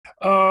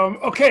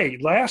Okay,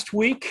 last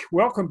week,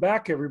 welcome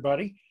back,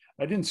 everybody.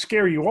 I didn't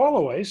scare you all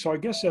away, so I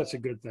guess that's a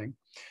good thing.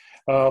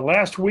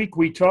 Last week,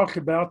 we talked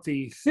about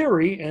the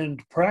theory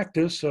and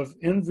practice of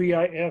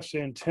NVIS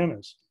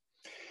antennas.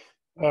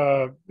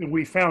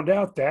 We found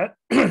out that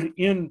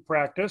in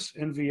practice,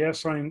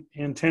 NVIS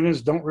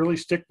antennas don't really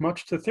stick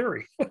much to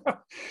theory.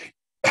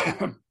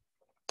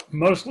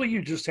 Mostly,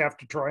 you just have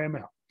to try them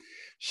out.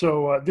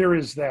 So there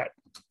is that.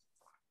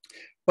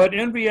 But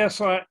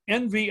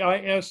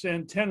NVIS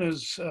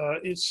antennas,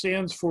 it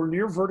stands for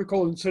Near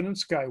Vertical Incident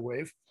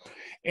Skywave.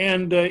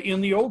 And in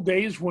the old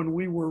days when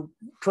we were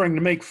trying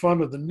to make fun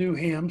of the new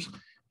hams,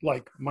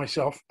 like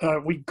myself,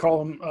 we'd call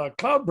them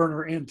cloud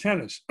burner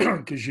antennas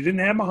because you didn't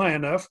have them high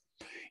enough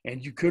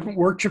and you couldn't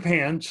work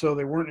Japan, so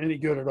they weren't any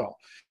good at all.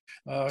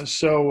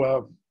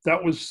 So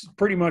that was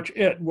pretty much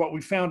it. What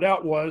we found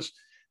out was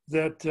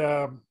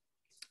that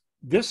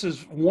this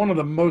is one of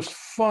the most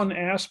fun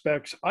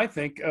aspects, I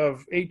think,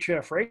 of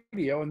HF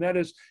radio, and that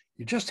is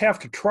you just have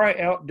to try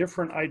out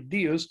different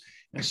ideas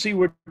and see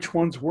which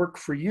ones work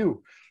for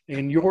you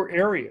in your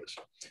areas.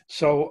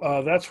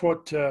 So that's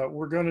what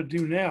we're going to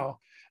do now.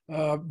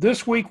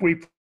 This week,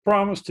 we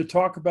promised to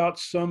talk about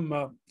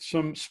some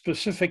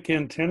specific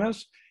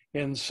antennas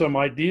and some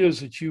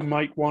ideas that you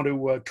might want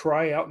to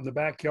try out in the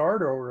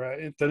backyard or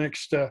at the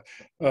next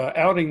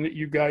outing that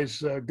you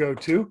guys go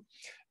to.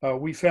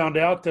 We found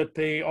out that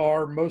they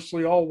are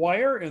mostly all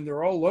wire and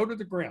they're all low to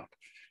the ground.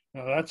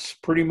 That's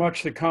pretty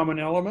much the common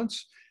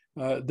elements.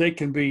 They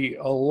can be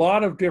a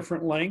lot of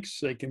different lengths.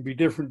 They can be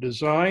different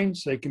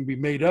designs. They can be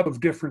made up of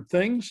different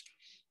things,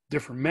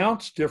 different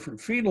mounts,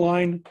 different feed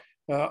line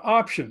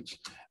options.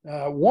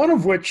 One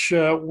of which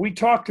we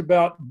talked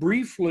about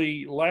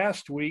briefly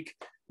last week.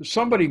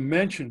 Somebody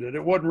mentioned it.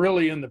 It wasn't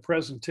really in the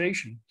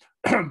presentation,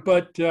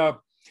 but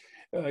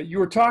you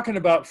were talking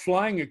about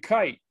flying a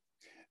kite.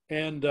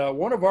 And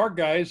one of our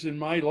guys in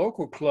my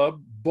local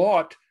club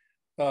bought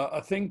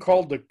a thing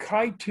called the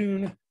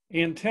Kite-Tune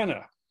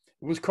antenna.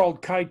 It was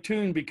called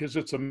Kite-Tune because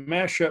it's a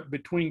mashup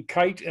between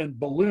kite and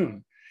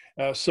balloon.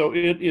 So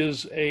it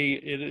is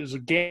a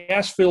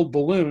gas-filled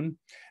balloon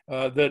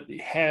that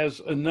has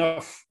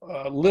enough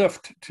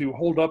lift to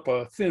hold up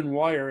a thin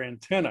wire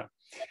antenna.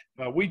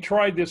 We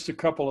tried this a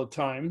couple of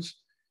times.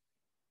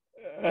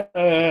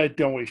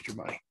 Don't waste your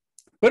money.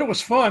 But it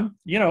was fun.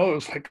 You know, it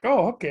was like,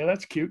 oh, okay,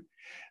 that's cute.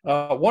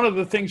 One of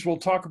the things we'll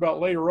talk about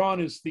later on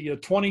is the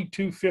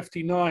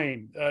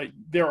 2259.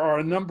 There are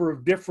a number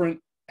of different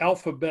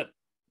alphabets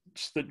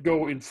that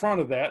go in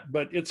front of that,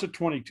 but it's a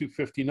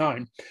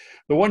 2259.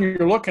 The one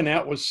you're looking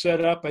at was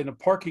set up in a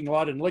parking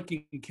lot in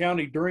Licking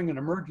County during an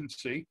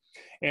emergency,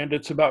 and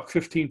it's about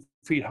 15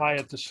 feet high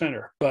at the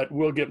center, but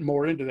we'll get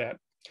more into that.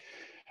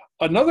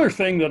 Another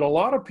thing that a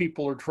lot of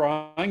people are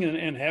trying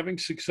and having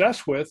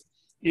success with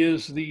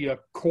is the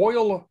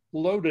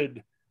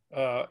coil-loaded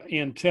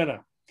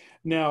antenna.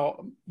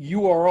 Now,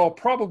 you are all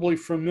probably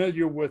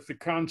familiar with the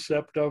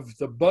concept of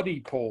the buddy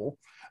pole.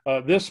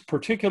 This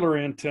particular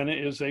antenna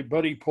is a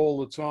buddy pole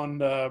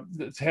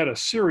that's had a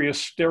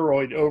serious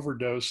steroid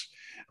overdose.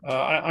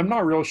 I'm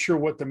not real sure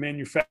what the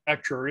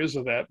manufacturer is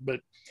of that,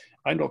 but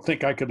I don't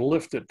think I could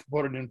lift it to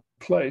put it in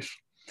place.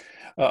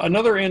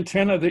 Another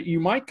antenna that you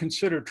might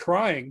consider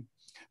trying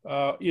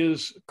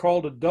is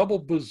called a double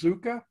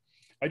bazooka.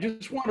 I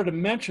just wanted to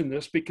mention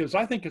this because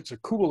I think it's a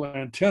cool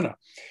antenna.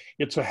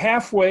 It's a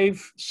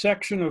half-wave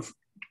section of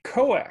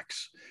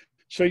coax.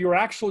 So you're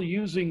actually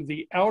using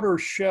the outer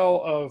shell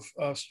of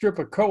a strip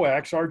of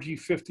coax,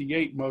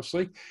 RG58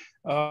 mostly,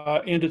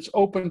 and it's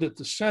opened at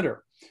the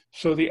center.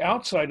 So the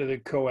outside of the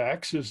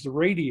coax is the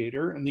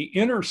radiator, and the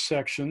inner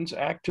sections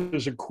act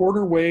as a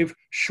quarter-wave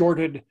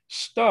shorted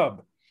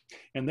stub.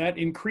 And that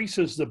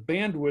increases the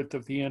bandwidth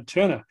of the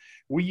antenna.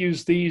 We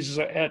use these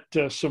at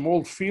some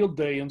old field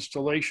day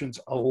installations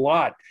a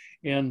lot,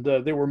 and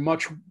they were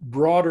much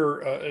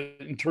broader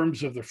in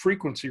terms of the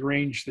frequency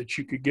range that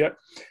you could get,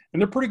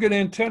 and they're pretty good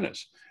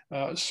antennas.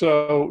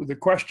 So the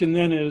question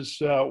then is,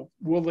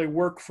 will they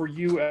work for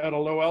you at a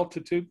low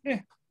altitude?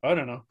 I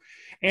don't know.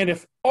 And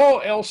if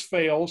all else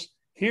fails,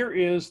 here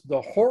is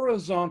the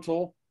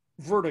horizontal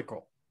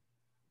vertical.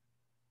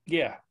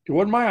 Yeah, it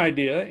wasn't my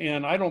idea,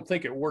 and I don't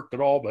think it worked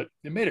at all, but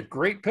it made a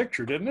great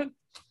picture, didn't it?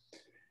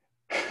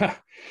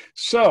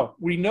 So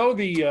we know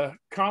the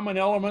common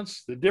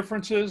elements, the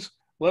differences.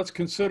 Let's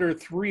consider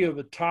three of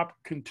the top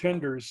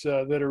contenders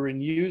that are in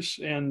use,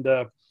 and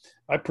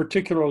I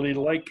particularly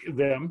like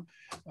them.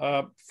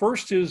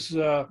 First is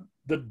the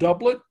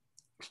doublet.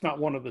 It's not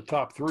one of the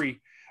top three,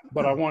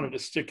 but I wanted to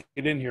stick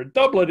it in here.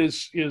 Doublet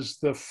is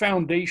the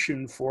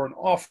foundation for an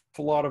awful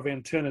lot of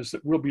antennas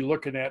that we'll be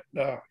looking at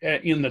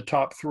in the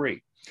top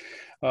three.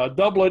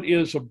 Doublet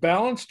is a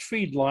balanced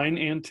feed line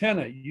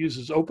antenna. It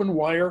uses open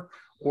wire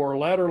or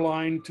ladder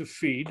line to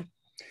feed,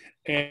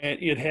 and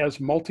it has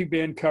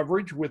multiband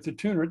coverage with the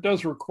tuner. It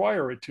does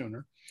require a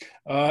tuner,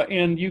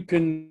 and you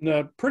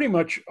can pretty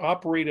much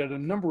operate at a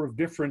number of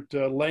different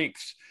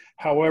lengths.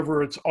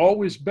 However, it's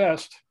always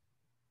best,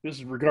 this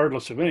is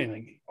regardless of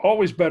anything,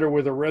 always better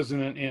with a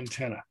resonant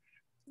antenna.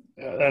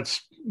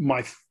 That's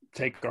my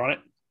take on it.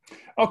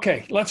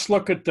 Okay, let's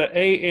look at the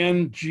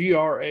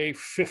ANGRA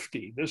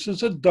 50. This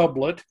is a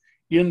doublet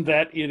in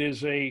that it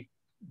is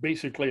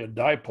basically a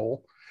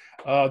dipole.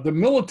 The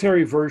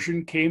military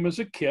version came as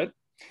a kit,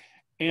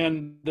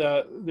 and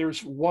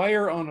there's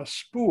wire on a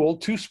spool,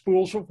 2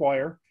 spools of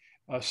wire,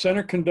 a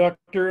center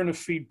conductor and a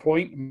feed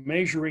point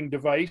measuring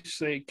device.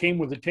 They came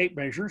with a tape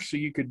measure, so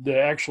you could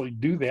actually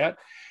do that.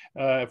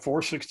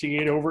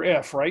 468 over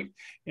F, right?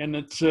 And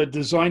it's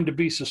designed to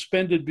be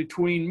suspended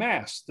between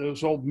masts,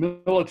 those old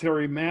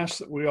military masts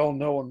that we all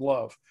know and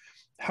love.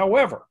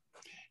 However,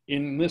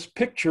 in this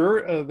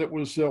picture that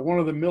was one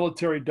of the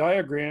military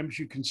diagrams,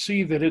 you can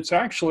see that it's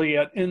actually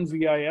at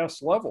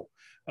NVIS level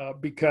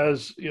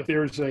because if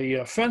there's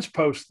a fence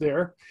post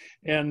there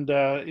and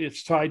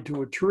it's tied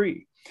to a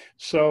tree.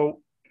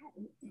 So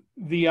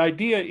the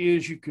idea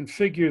is you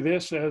configure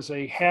this as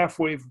a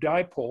half-wave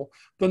dipole.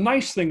 The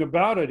nice thing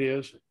about it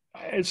is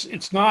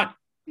it's not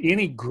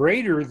any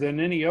greater than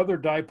any other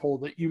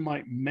dipole that you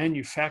might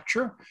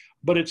manufacture,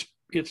 but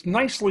it's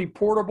nicely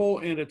portable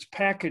and it's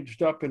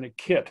packaged up in a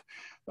kit.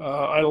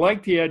 I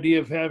like the idea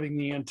of having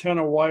the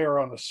antenna wire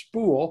on a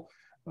spool.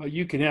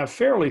 You can have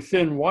fairly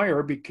thin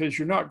wire because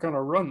you're not going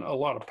to run a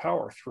lot of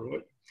power through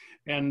it.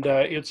 And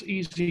it's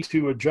easy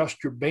to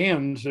adjust your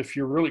bands if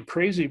you're really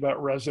crazy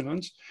about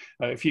resonance.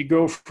 If you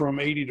go from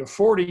 80 to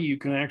 40, you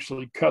can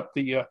actually cut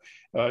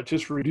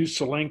just reduce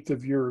the length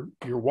of your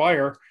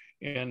wire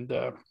and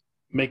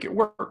make it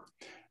work.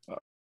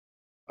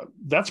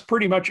 That's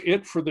pretty much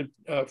it for the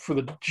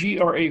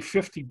GRA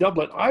 50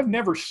 doublet. I've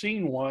never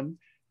seen one.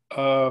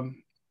 I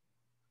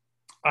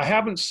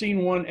haven't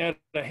seen one at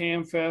a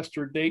Hamfest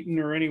or Dayton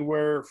or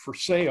anywhere for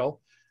sale.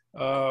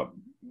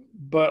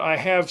 But I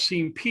have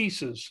seen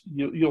pieces.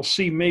 You'll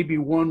see maybe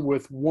one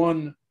with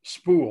 1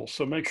 spool,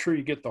 so make sure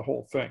you get the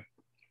whole thing.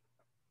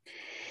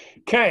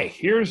 Okay,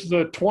 here's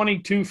the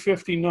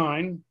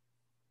 2259.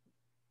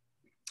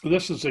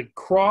 This is a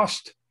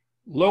crossed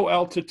low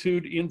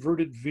altitude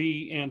inverted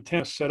V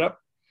antenna setup,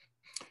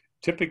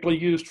 typically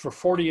used for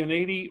 40 and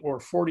 80 or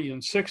 40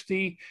 and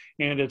 60,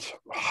 and it's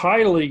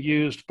highly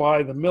used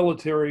by the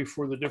military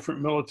for the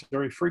different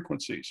military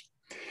frequencies.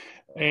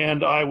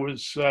 And I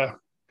was...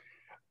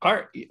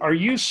 Are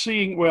you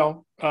seeing,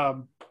 well,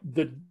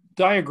 the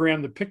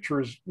diagram, the picture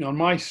is on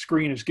my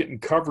screen is getting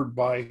covered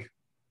by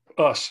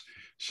us.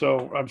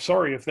 So I'm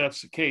sorry if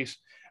that's the case.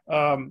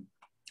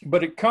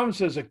 But it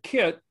comes as a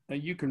kit.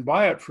 You can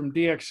buy it from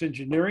DX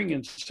Engineering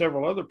and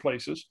several other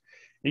places.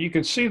 And you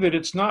can see that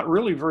it's not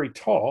really very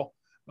tall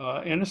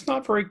and it's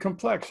not very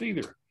complex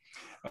either.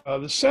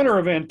 The center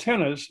of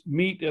antennas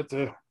meet at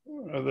the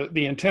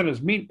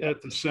antennas meet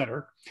at the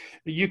center.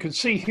 You can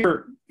see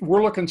here,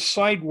 we're looking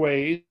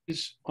sideways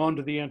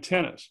onto the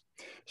antennas.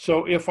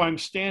 So if I'm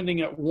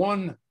standing at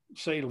one,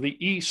 say the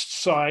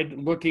east side,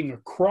 looking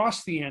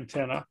across the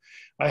antenna,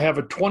 I have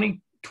a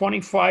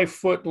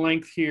 25-foot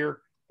length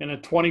here and a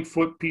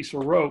 20-foot piece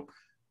of rope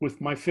with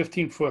my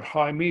 15-foot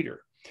high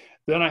meter.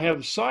 Then I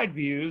have side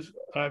views.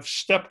 I've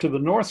stepped to the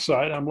north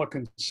side. I'm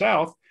looking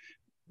south.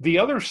 The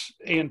other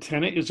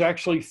antenna is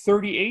actually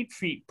 38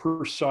 feet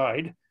per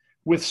side,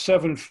 with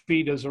 7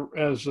 feet as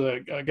a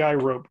guy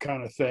rope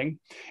kind of thing.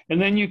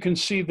 And then you can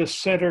see the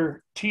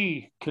center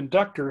T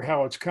conductor,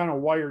 how it's kind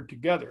of wired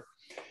together.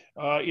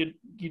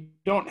 You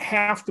don't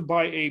have to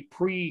buy a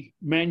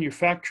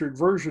pre-manufactured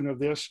version of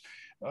this.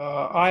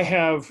 I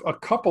have a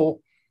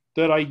couple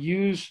that I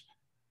use,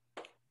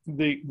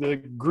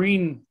 the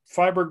green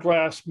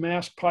fiberglass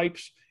mass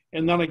pipes,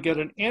 and then I get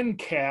an end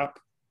cap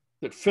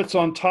that fits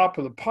on top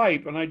of the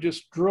pipe, and I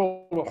just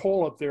drill a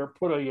hole up there,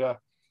 put a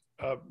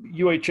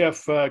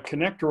UHF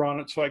connector on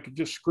it so I could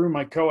just screw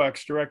my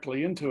coax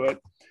directly into it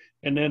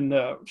and then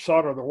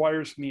solder the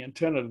wires from the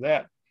antenna to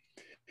that.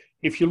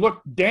 If you look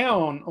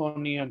down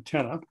on the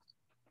antenna,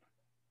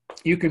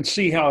 you can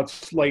see how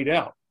it's laid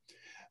out.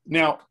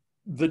 Now,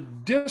 the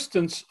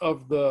distance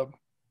of the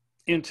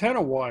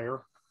antenna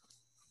wire,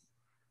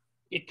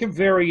 it can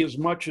vary as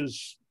much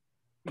as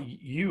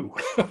you.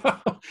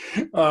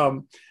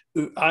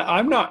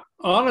 I'm not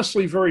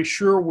honestly very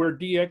sure where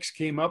DX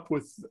came up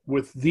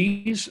with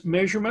these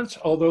measurements,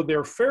 although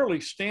they're fairly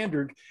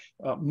standard.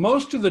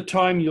 Most of the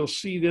time you'll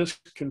see this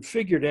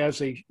configured as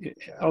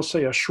I'll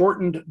say a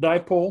shortened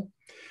dipole,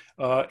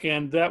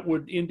 and that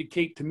would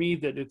indicate to me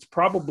that it's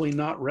probably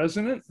not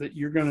resonant, that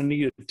you're going to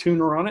need a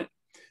tuner on it,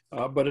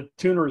 but a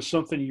tuner is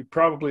something you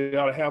probably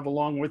ought to have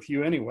along with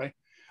you anyway.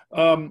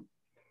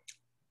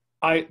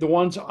 The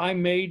ones I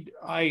made,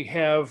 I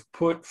have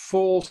put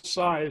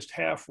full-sized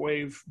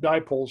half-wave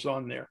dipoles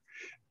on there.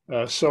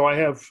 So I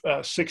have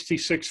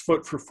 66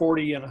 foot for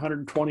 40 and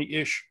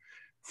 120-ish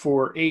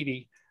for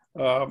 80.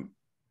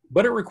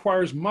 But it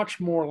requires much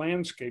more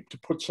landscape to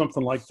put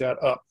something like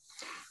that up.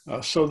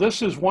 So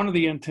this is one of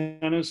the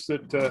antennas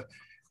that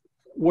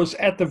was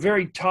at the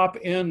very top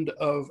end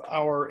of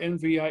our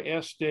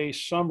NVIS Day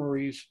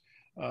summaries.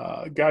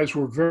 Guys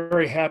were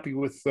very happy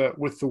with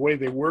the way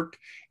they worked.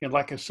 And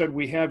like I said,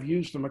 we have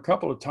used them a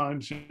couple of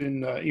times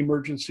in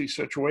emergency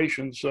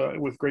situations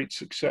with great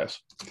success.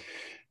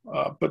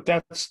 But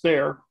that's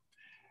there.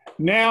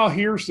 Now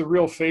here's the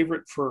real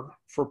favorite for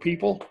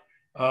people.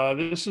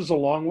 This is a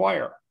long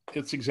wire.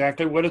 It's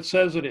exactly what it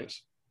says it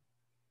is.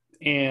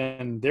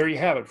 And there you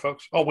have it,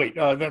 folks. Oh, wait,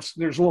 there's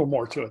a little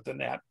more to it than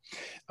that.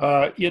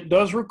 It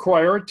does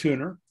require a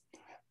tuner,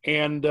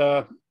 and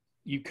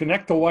you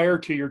connect the wire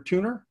to your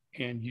tuner,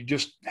 and you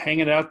just hang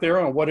it out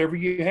there on whatever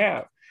you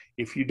have.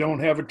 If you don't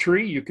have a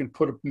tree, you can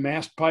put a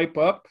mast pipe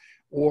up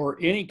or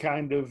any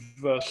kind of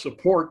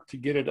support to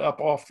get it up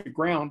off the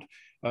ground,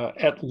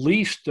 at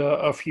least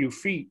a few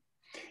feet,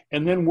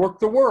 and then work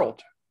the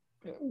world.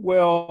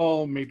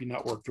 Well, maybe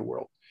not work the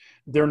world.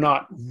 They're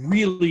not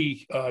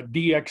really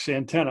DX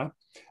antenna.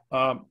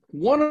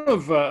 One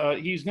of,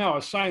 he's now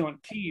a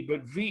silent T,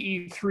 but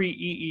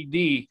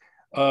VE3EED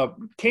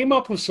came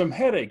up with some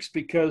headaches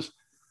because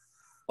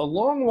a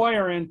long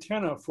wire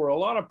antenna, for a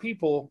lot of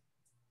people,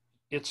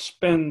 they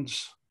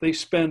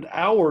spend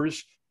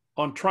hours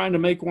on trying to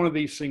make one of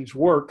these things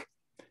work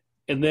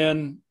and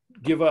then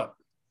give up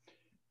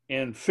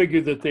and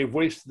figure that they've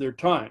wasted their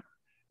time.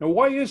 Now,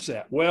 why is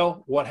that?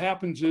 Well, what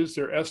happens is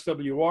their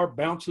SWR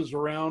bounces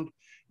around,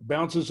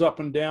 bounces up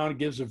and down,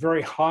 gives a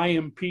very high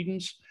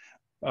impedance.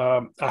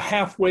 A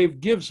half wave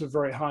gives a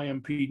very high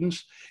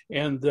impedance,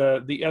 and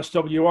the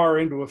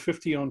SWR into a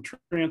 50 ohm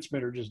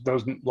transmitter just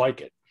doesn't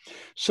like it.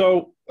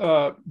 So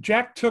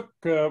Jack took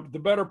the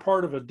better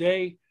part of a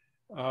day,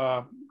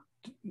 a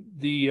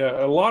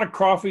lot of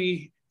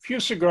coffee, a few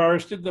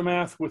cigars, did the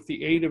math with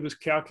the aid of his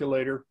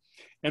calculator,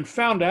 and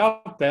found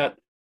out that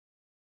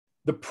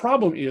the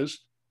problem is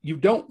you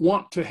don't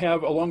want to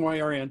have a long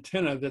wire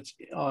antenna that's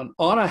on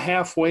a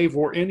half wave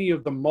or any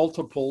of the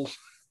multiples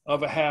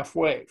of a half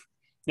wave.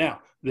 Now,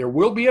 there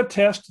will be a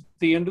test at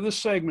the end of the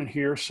segment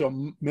here,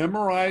 so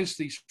memorize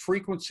these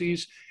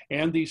frequencies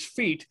and these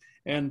feet,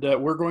 and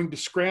we're going to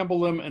scramble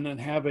them and then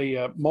have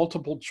a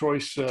multiple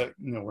choice.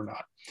 No, we're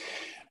not.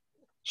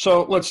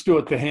 So let's do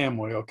it the ham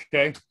way,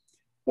 okay?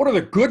 What are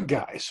the good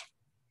guys?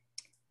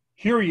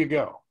 Here you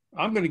go.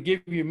 I'm going to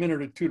give you a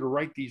minute or two to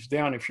write these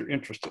down if you're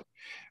interested.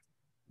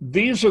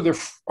 These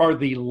are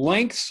the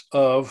lengths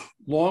of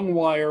long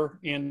wire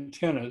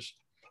antennas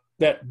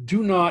that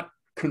do not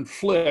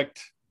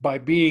conflict by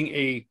being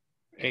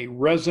a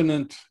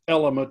resonant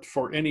element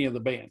for any of the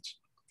bands.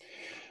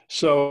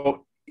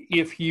 So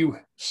if you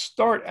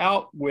start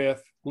out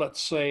with, let's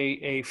say,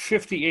 a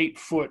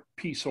 58-foot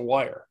piece of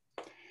wire,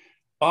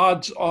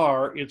 odds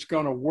are it's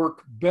going to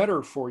work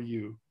better for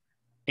you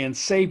and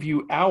save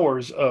you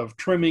hours of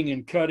trimming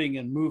and cutting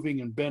and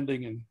moving and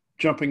bending and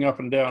jumping up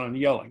and down and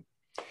yelling.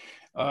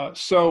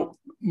 So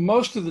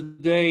most of the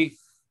day,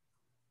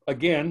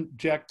 again,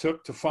 Jack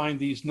took to find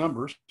these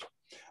numbers.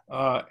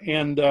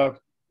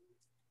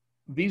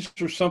 These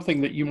are something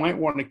that you might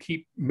want to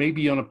keep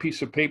maybe on a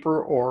piece of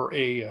paper or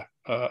a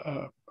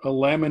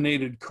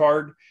laminated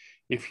card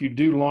if you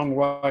do long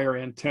wire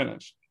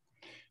antennas.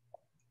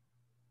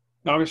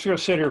 Now, I'm just going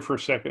to sit here for a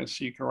second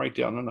so you can write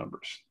down the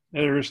numbers.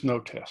 There is no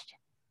test.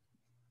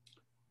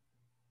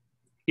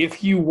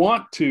 If you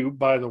want to,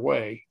 by the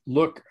way,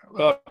 look,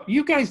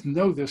 you guys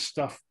know this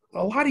stuff.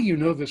 A lot of you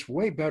know this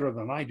way better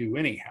than I do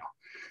anyhow.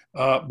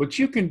 But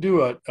you can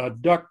do a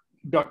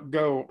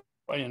DuckDuckGo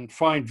and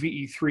find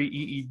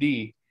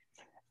VE3EED.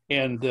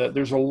 And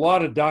there's a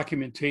lot of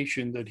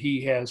documentation that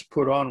he has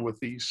put on with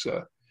these,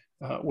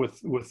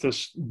 with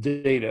this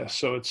data.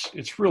 So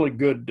it's really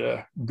good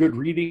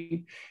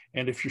reading.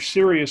 And if you're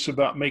serious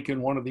about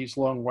making one of these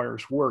long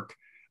wires work,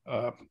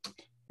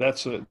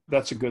 that's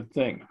a good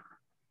thing.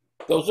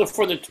 Those are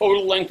for the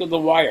total length of the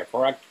wire,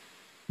 correct?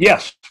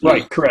 Yes,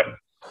 right,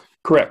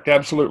 correct,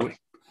 absolutely.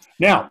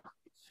 Now,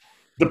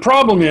 the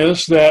problem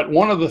is that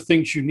one of the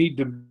things you need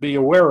to be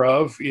aware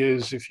of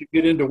is if you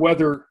get into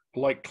weather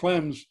like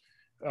Clem's,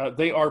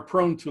 they are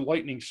prone to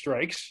lightning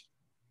strikes.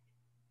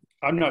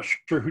 I'm not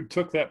sure who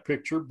took that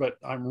picture, but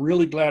I'm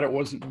really glad it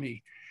wasn't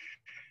me.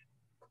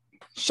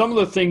 Some of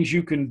the things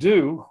you can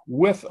do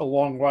with a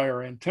long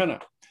wire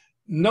antenna.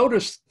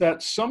 Notice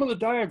that some of the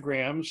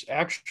diagrams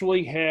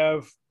actually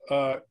have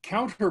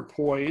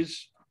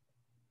counterpoise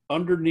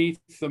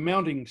underneath the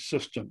mounting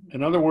system.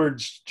 In other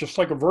words, just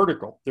like a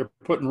vertical, they're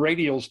putting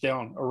radials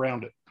down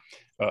around it,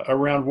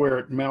 around where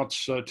it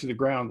mounts to the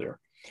ground there.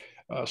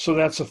 So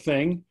that's a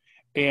thing.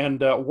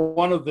 And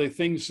one of the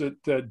things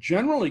that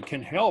generally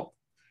can help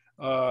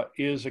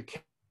is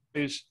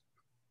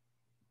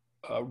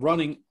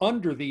running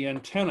under the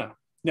antenna.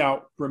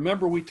 Now,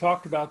 remember we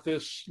talked about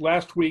this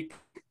last week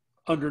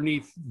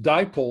underneath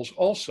dipoles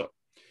also.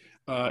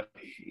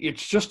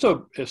 It's just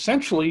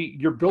essentially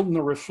you're building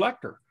a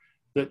reflector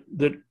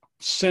that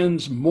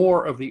sends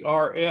more of the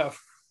RF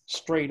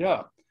straight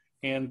up,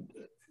 and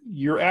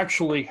you're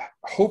actually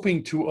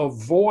hoping to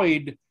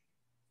avoid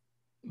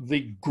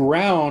the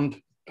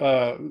ground,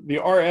 the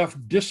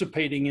RF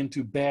dissipating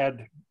into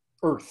bad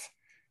earth,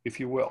 if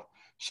you will.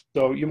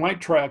 So you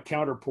might try a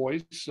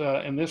counterpoise,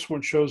 and this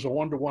one shows a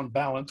 1-to-1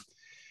 balance.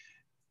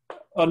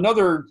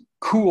 Another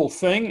cool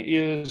thing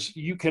is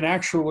you can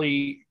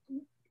actually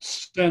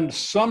send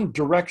some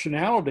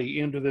directionality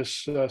into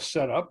this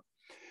setup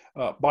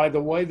by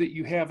the way that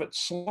you have it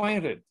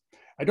slanted.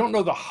 I don't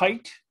know the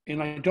height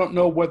and I don't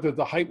know whether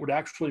the height would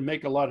actually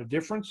make a lot of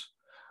difference,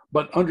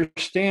 but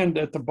understand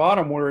at the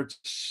bottom where it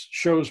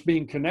shows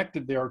being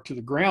connected there to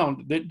the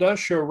ground, that does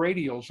show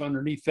radials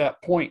underneath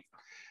that point.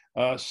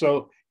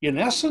 So in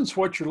essence,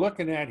 what you're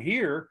looking at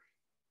here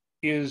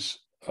is,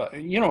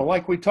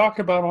 like we talked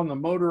about on the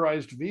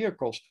motorized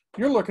vehicles,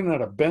 you're looking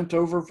at a bent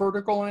over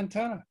vertical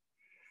antenna.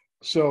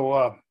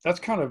 So that's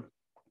kind of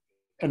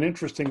an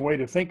interesting way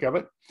to think of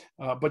it.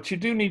 But you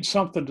do need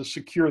something to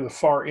secure the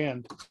far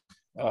end.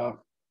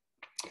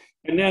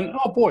 And then,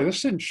 oh boy,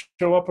 this didn't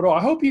show up at all.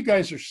 I hope you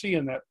guys are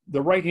seeing that,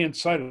 the right-hand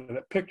side of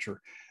that picture.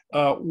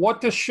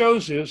 What this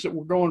shows is that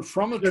we're going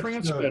from a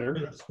transmitter.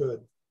 That's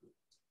good.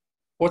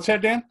 What's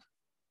that, Dan?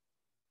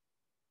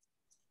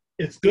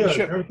 It's good.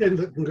 Everything's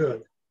looking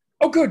good.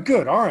 Oh, good,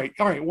 good. All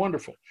right,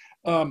 wonderful.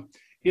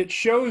 It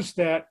shows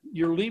that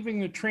you're leaving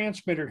the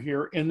transmitter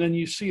here, and then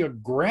you see a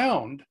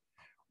ground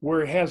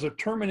where it has a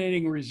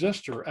terminating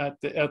resistor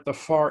at the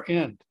far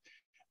end.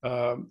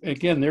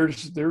 Again,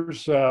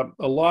 there's a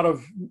lot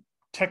of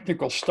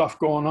technical stuff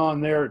going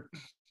on there.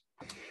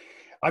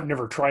 I've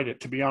never tried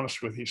it, to be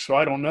honest with you, so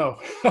I don't know.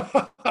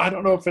 I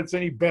don't know if it's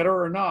any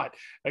better or not.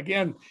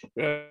 Again,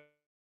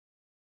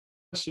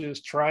 this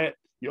is try it,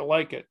 you'll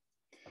like it.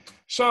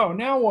 So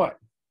now what?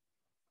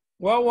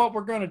 Well, what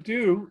we're going to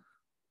do,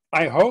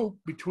 I hope,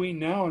 between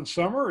now and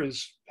summer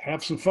is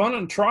have some fun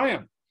and try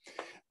them.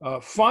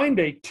 Find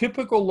a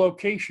typical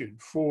location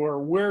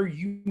for where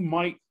you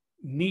might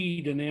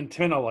need an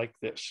antenna like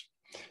this,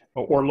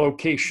 or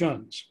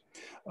locations.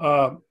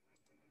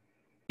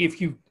 If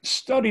you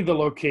study the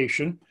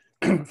location,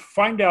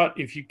 find out,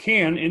 if you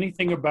can,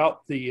 anything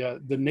about the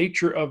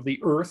nature of the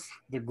earth,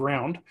 the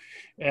ground,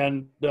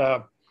 and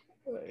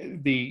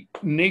the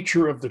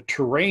nature of the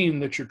terrain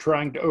that you're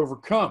trying to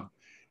overcome.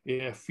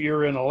 If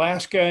you're in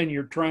Alaska and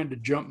you're trying to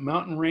jump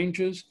mountain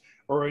ranges,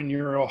 or in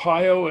your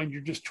Ohio and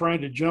you're just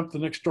trying to jump the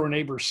next door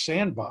neighbor's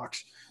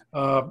sandbox,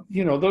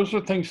 those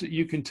are things that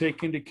you can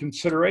take into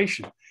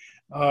consideration.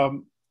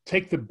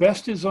 Take the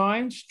best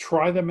designs,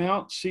 try them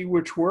out, see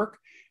which work,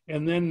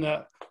 and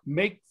then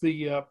make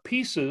the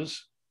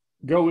pieces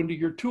go into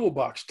your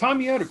toolbox.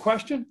 Tom, you had a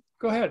question?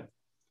 Go ahead.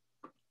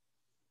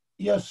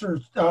 Yes, sir.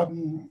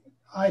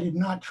 I did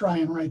not try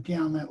and write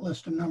down that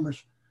list of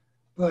numbers,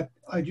 but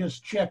I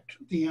just checked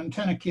the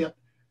antenna kit,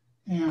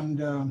 and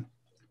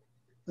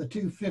the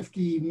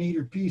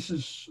 250-meter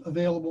pieces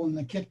available in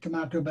the kit come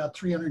out to about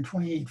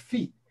 328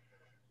 feet.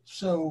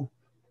 So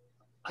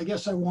I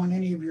guess I want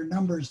any of your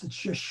numbers that's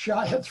just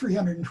shy of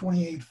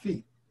 328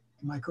 feet.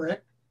 Am I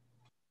correct?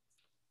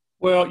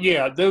 Well,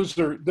 yeah, those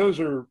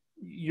are,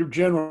 you're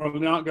generally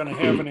not going to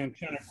have an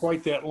antenna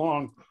quite that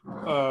long.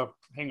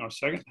 Hang on a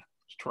second.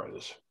 Let's try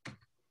this.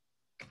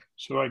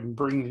 So I can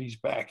bring these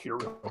back here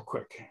real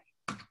quick.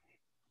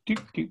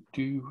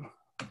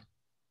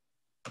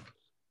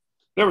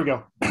 There we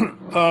go.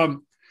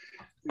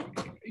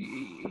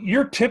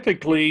 You're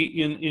typically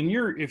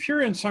if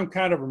you're in some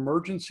kind of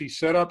emergency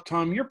setup,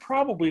 Tom, you're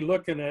probably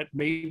looking at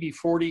maybe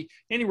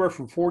anywhere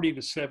from 40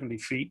 to 70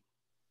 feet,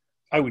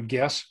 I would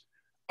guess.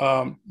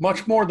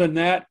 Much more than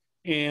that,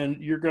 and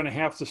you're going to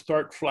have to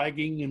start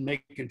flagging and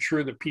making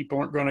sure that people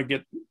aren't going to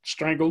get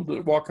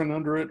strangled walking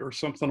under it or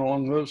something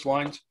along those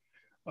lines.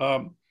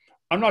 I'm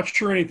not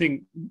sure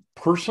anything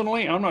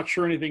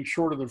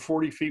shorter than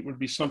 40 feet would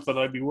be something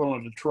I'd be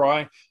willing to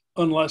try,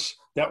 unless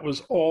that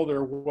was all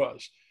there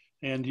was.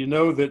 And you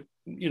know that,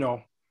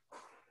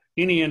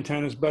 any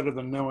antenna is better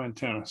than no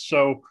antenna.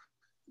 So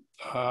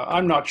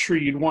I'm not sure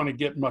you'd want to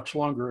get much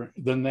longer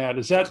than that.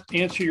 Does that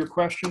answer your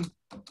question?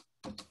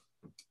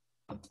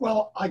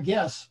 Well, I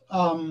guess.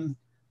 So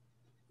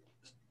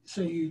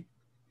you're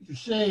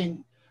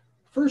saying,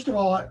 first of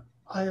all,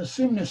 I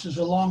assume this is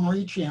a long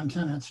reach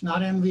antenna. It's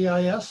not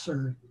NVIS,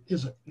 or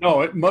is it?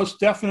 No, it most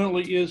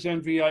definitely is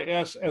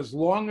NVIS, as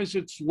long as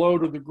it's low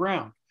to the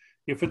ground.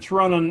 If it's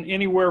running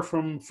anywhere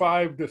from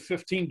 5 to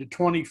 15 to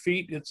 20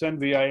 feet, it's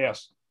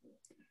NVIS.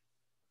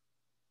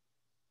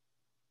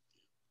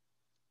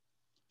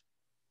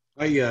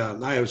 I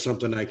have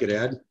something I could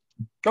add.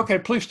 Okay,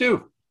 please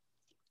do.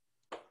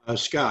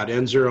 Scott,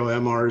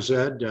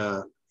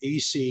 N0MRZ,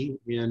 EC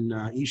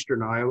in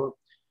Eastern Iowa.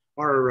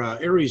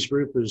 Our Aries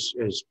group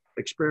has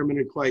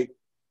experimented quite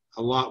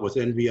a lot with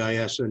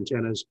NVIS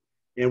antennas,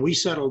 and we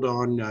settled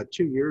on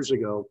 2 years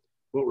ago.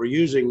 What we're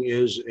using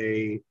is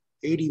a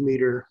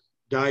 80-meter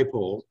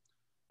dipole,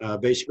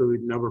 basically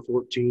number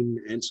 14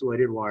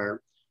 insulated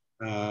wire,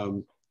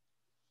 and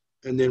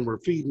then we're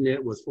feeding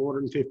it with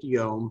 450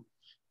 ohm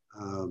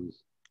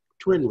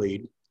twin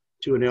lead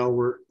to an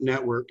L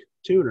network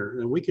tuner,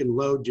 and we can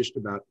load just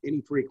about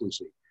any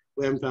frequency.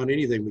 We haven't found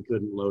anything we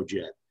couldn't load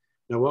yet.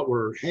 Now what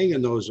we're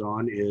hanging those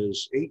on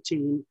is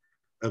 18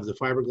 of the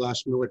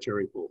fiberglass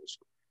military poles.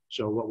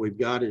 So what we've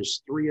got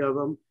is 3 of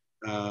them,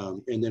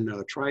 and then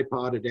a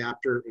tripod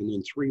adapter, and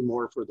then 3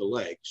 more for the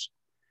legs.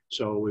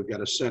 So we've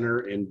got a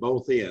center in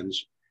both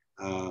ends.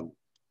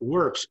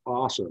 Works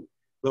awesome.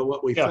 But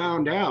what we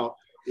found out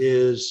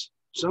is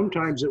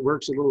sometimes it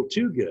works a little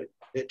too good.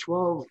 At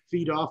 12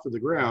 feet off of the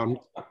ground,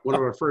 one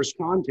of our first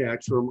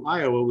contacts from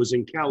Iowa was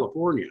in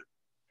California.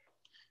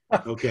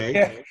 Okay.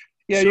 Yeah,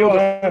 yeah, So you'll the-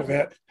 have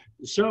that.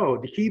 So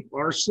to keep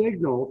our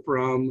signal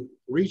from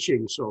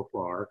reaching so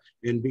far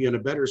and being a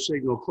better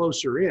signal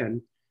closer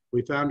in,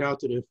 we found out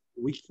that if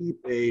we keep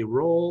a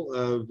roll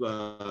of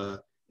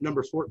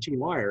number 14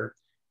 wire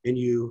and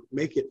you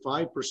make it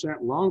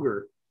 5%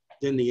 longer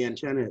than the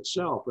antenna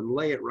itself and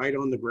lay it right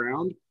on the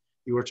ground,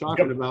 you were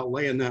talking Yep. about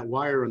laying that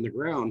wire on the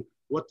ground.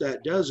 What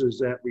that does is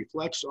that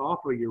reflects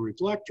off of your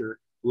reflector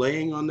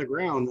laying on the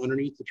ground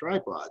underneath the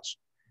tripods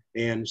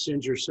and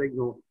sends your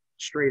signal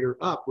straighter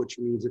up, which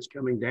means it's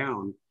coming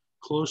down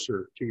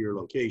closer to your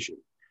location.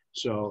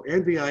 So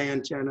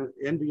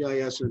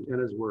NVIS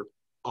antennas work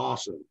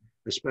awesome,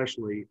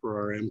 especially for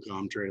our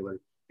MCOM trailer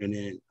and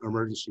in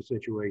emergency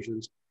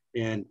situations.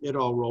 And it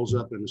all rolls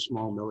up in a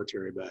small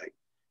military bag.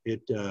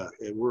 It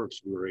works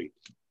great.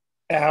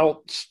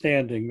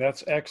 Outstanding.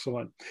 That's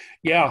excellent.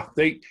 Yeah,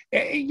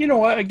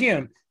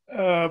 again,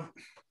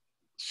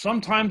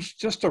 sometimes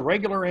just a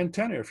regular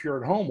antenna, if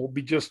you're at home, will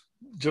be just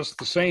the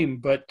same.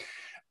 But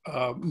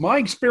my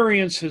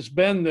experience has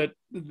been that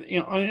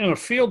in a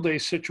field day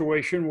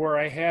situation where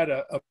I had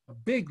a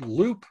big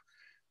loop,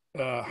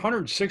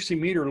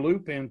 160-meter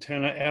loop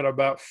antenna at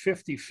about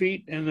 50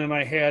 feet, and then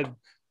I had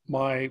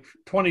my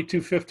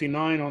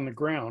 2259 on the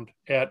ground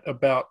at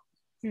about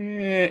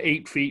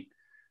 8 feet.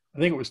 I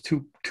think it was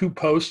two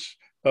posts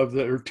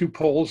or two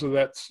poles of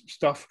that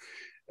stuff.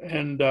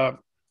 And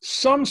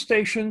some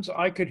stations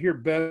I could hear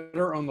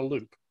better on the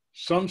loop.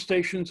 Some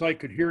stations I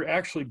could hear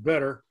actually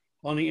better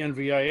on the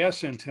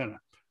NVIS antenna,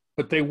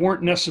 but they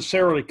weren't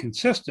necessarily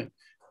consistent.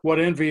 What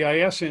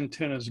NVIS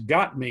antennas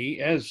got me,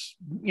 as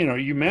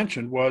you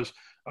mentioned, was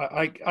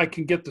I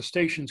can get the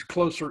stations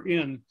closer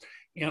in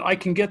and I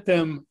can get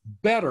them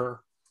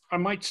better. I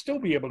might still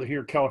be able to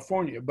hear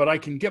California, but I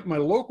can get my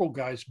local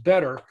guys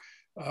better,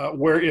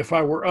 where if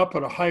I were up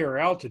at a higher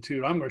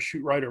altitude, I'm going to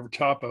shoot right over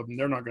top of them.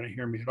 They're not going to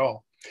hear me at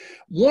all.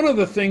 One of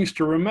the things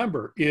to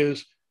remember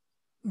is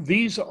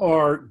these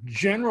are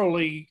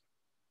generally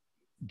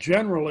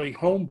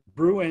home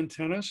brew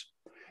antennas,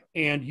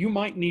 and you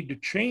might need to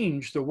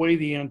change the way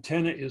the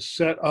antenna is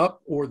set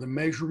up or the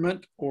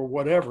measurement or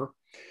whatever.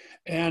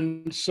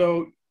 And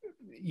so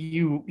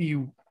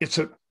it's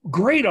a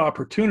great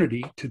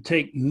opportunity to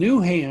take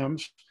new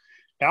hams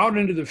out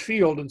into the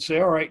field and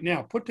say, all right,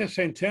 now put this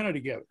antenna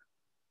together.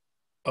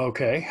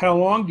 Okay, how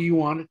long do you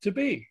want it to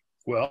be?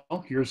 Well,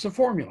 here's the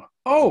formula.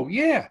 Oh,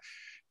 yeah.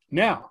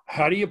 Now,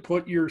 how do you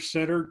put your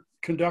center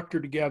conductor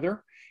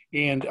together?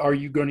 And are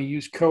you going to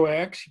use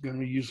coax? You're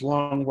going to use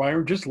long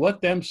wire? Just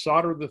let them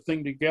solder the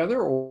thing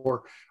together,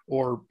 or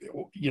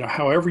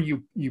however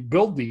you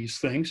build these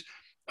things.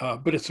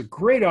 But it's a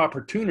great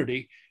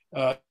opportunity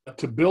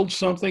to build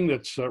something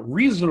that's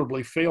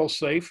reasonably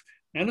fail-safe,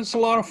 and it's a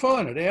lot of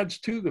fun. It adds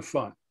to the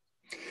fun.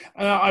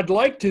 I'd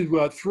like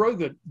to throw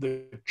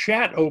the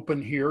chat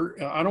open here.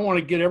 I don't want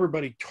to get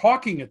everybody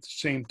talking at the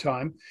same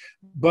time,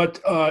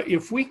 but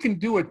if we can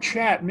do a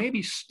chat,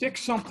 maybe stick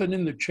something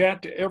in the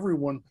chat to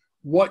everyone,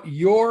 what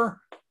your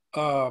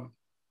favorite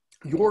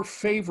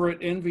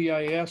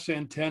NVIS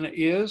antenna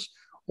is,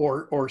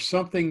 or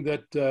something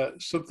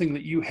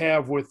that you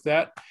have with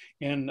that,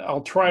 and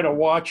I'll try to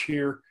watch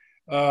here.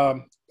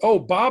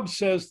 Bob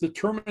says the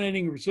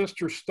terminating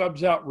resistor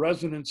stubs out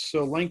resonance,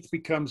 so length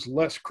becomes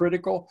less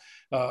critical.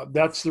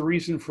 That's the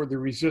reason for the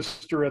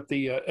resistor at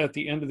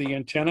the end of the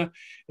antenna.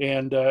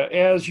 And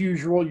as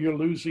usual, you're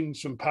losing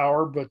some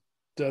power, but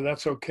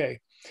that's okay.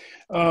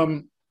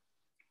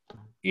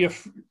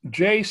 If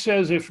Jay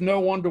says if no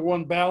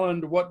one-to-one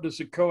balun, what does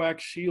the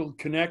coax shield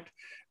connect?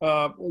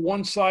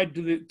 One side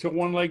to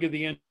one leg of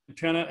the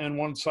antenna and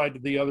one side to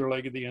the other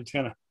leg of the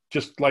antenna,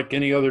 just like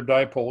any other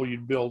dipole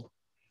you'd build.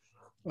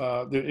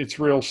 It's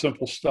real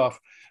simple stuff.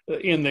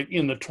 In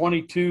the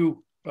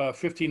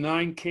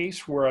 2259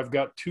 case where I've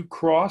got two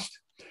crossed,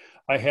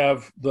 I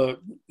have the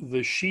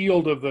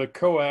shield of the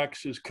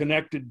coax is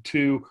connected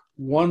to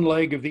one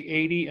leg of the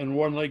 80 and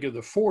one leg of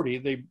the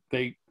 40.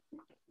 They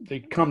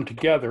come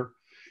together,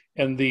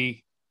 and the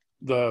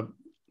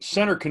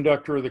center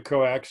conductor of the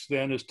coax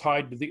then is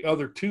tied to the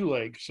other two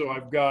legs. So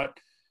I've got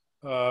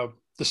the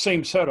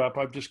same setup.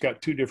 I've just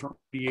got two different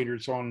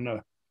radiators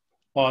on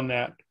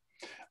that.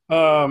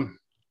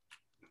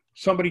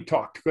 Somebody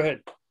talked. Go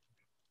ahead.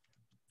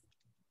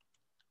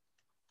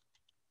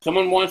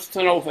 Someone wants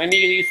to know if any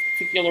of these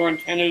particular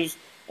antennas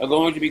are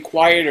going to be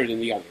quieter than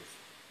the others.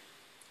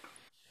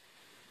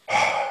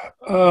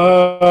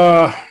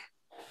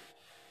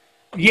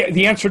 Yeah,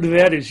 the answer to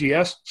that is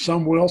yes.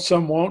 Some will,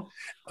 some won't.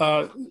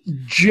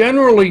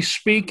 Generally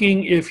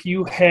speaking, if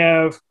you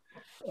want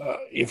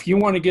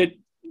to get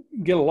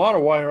a lot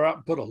of wire out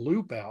and put a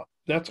loop out,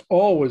 that's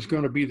always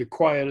going to be the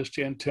quietest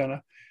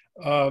antenna.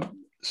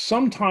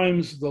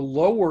 Sometimes the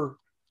lower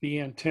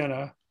the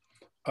antenna,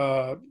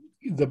 the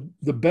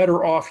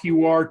better off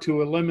you are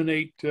to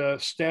eliminate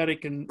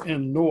static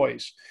and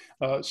noise.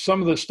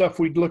 Some of the stuff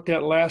we looked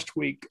at last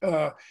week,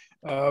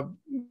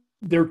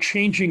 they're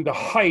changing the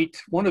height.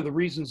 One of the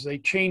reasons they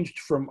changed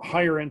from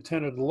higher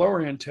antenna to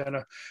lower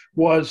antenna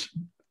was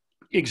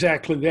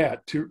exactly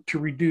that, to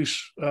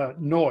reduce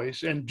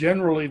noise. And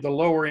generally, the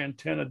lower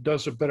antenna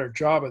does a better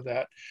job of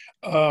that.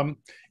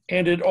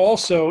 And it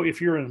also,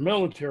 if you're in the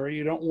military,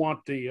 you don't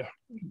want the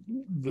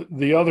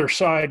other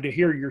side to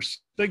hear your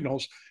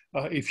signals.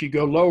 If you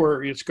go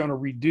lower, it's going to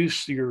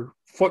reduce your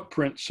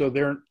footprint, so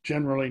they're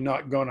generally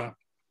not going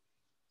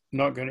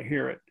to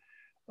hear it.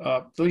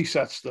 At least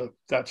that's the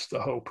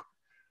hope.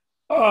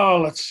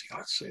 Oh, let's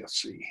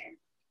see.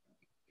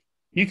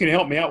 You can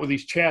help me out with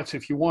these chats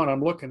if you want.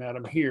 I'm looking at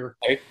them here.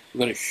 Okay.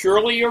 We've got a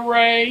Shirley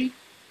array,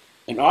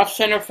 an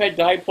off-center fed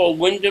dipole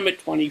Wyndham at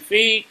 20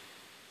 feet,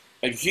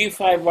 a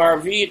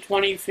G5RV at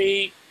 20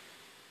 feet,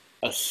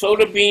 a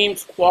Soda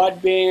Beams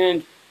quad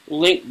band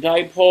link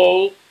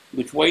dipole,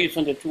 which weighs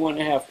under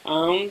 2.5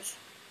 pounds,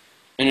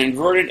 an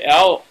inverted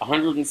L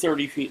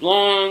 130 feet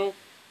long,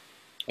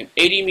 an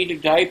 80-meter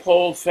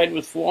dipole fed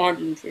with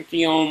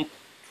 450 ohm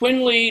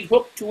twin lead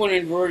hooked to an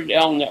inverted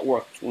L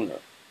network tuner,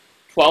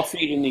 12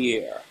 feet in the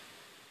air.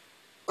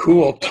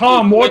 Cool.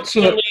 Tom, what's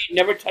the...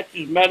 Never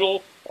touches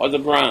metal or the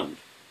ground.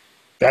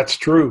 That's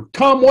true.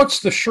 Tom, what's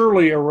the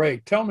Shirley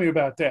array? Tell me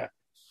about that.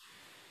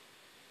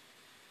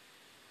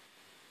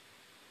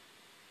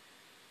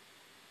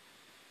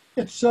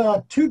 It's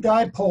two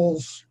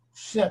dipoles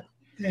set,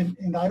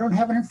 and I don't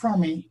have it in front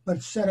of me,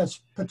 but set a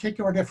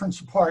particular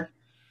difference apart.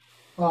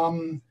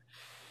 And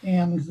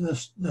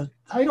the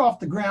height off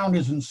the ground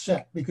isn't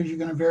set because you're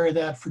going to vary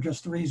that for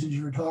just the reasons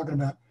you were talking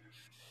about.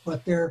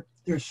 But they're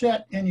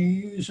set, and you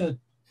use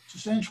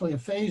essentially a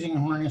phasing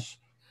harness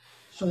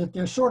so that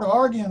they're sort of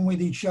arguing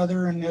with each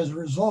other, and as a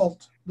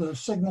result, the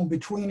signal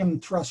between them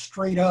thrusts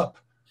straight up.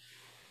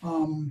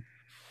 And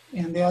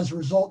as a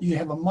result, you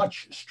have a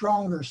much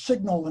stronger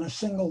signal than a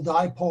single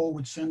dipole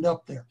would send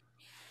up there.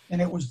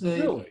 And it was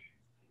the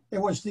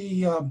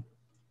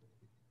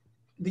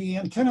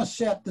antenna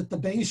set that the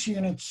base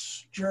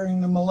units during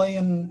the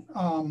Malayan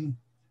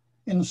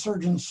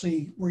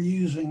insurgency were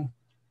using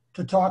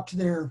to talk to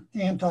their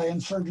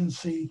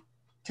anti-insurgency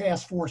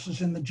task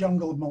forces in the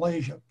jungle of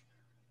Malaysia.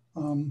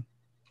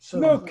 So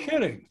no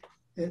kidding.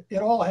 It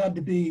all had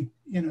to be,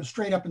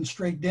 straight up and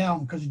straight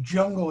down, because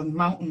jungle and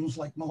mountains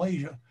like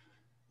Malaysia,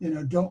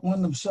 don't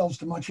lend themselves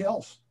to much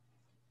else.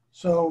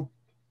 So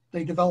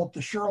they developed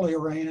the Shirley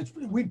array, and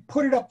we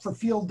put it up for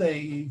field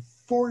day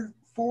four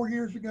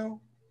years ago,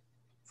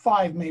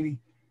 5 maybe.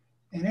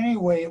 And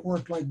anyway, it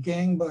worked like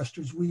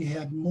gangbusters. We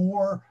had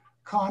more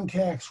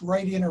contacts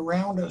right in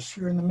around us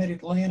here in the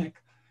mid-Atlantic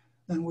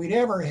than we'd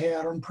ever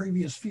had on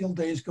previous field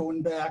days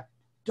going back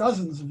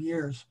dozens of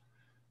years.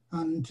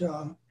 And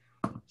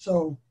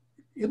so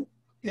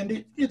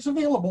it's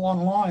available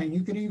online.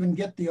 You can even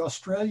get the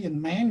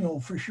Australian manual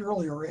for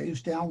Shirley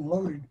arrays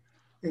downloaded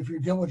if you're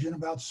diligent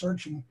about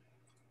searching.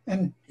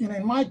 And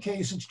in my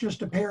case, it's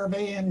just a pair of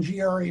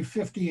ANGRA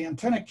 50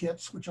 antenna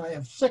kits, which I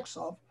have 6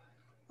 of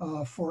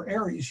for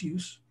Aries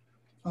use.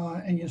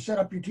 And you set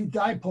up your two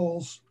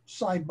dipoles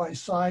side by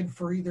side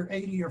for either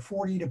 80 or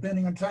 40,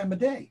 depending on time of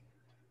day.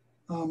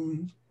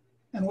 And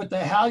with the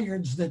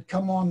halyards that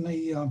come on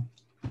the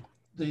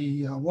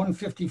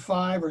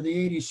 155 or the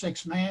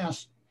 86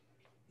 mast,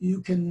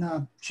 you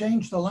can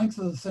change the length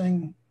of the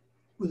thing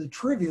with a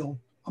trivial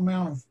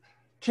amount of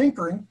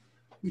tinkering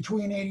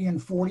between 80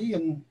 and 40,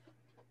 and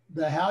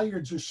the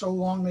halyards are so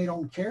long they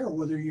don't care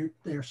whether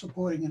they're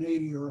supporting an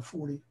 80 or a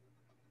 40.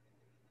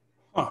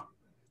 Huh.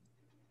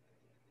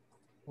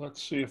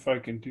 Let's see if I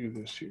can do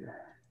this here.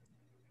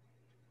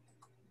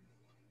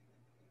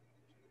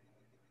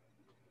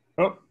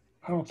 Oh,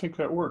 I don't think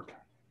that worked.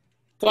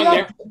 It's on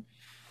there.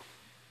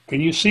 Can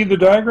you see the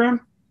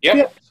diagram? Yep.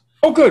 Yeah.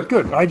 Oh,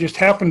 good. I just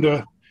happened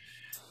to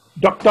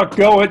duck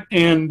go it,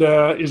 and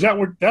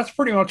that's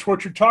pretty much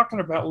what you're talking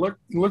about.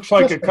 Looks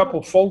like a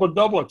couple folded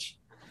doublets.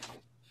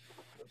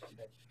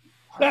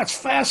 That's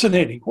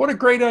fascinating. What a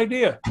great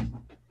idea.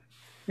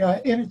 Yeah,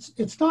 and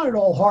it's not at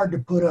all hard to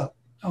put up.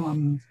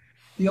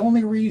 The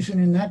only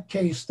reason in that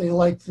case they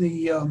like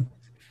the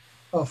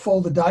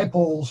folded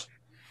dipoles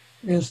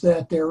is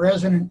that they're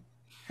resonant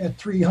at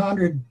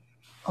 300,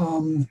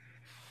 and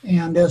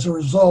as a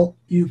result,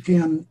 you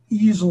can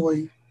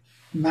easily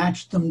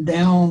match them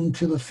down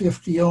to the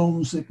 50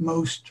 ohms that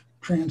most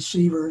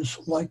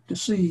transceivers like to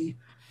see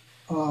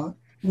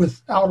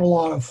without a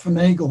lot of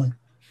finagling.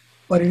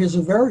 But it is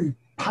a very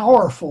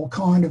powerful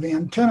kind of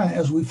antenna,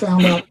 as we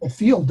found out at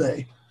field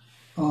day.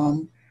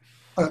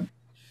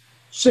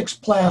 6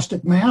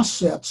 plastic mast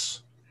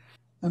sets,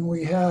 and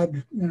we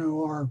had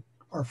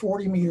our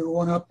 40 meter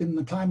one up in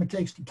the time it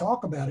takes to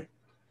talk about it,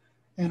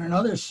 and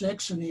another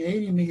 6, and the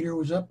 80 meter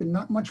was up in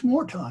not much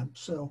more time.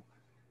 So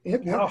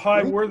how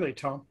high were they,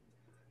 Tom?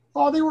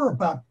 Oh, they were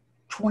about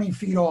 20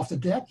 feet off the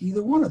deck,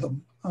 either one of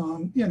them.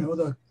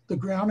 The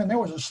ground, and there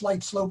was a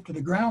slight slope to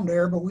the ground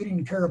there, but we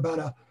didn't care about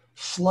a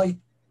slight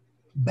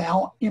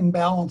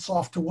imbalance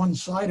off to one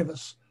side of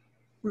us.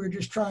 We were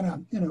just trying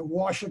to,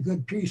 wash a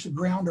good piece of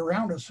ground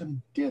around us,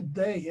 and did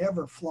they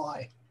ever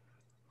fly?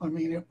 I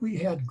mean, we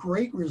had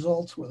great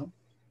results with them.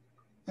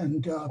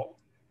 And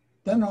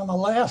then on the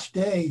last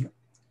day,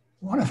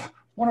 one of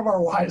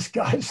our wise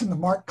guys in the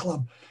Mark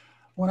Club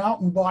went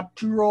out and bought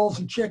 2 rolls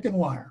of chicken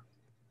wire.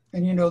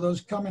 And, you know,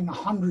 those come in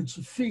hundreds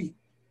of feet.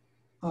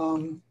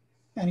 And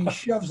he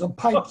shoves a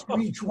pipe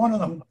through each one of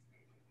them.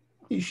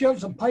 He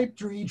shoves a pipe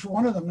through each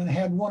one of them and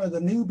had one of the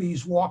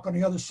newbies walk on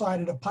the other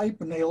side of the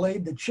pipe, and they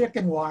laid the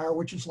chicken wire,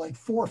 which is like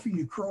 4 feet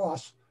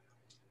across,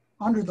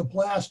 under the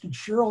blasted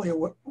Shirley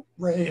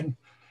array. And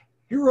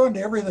he ruined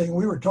everything.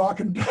 We were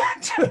talking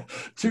to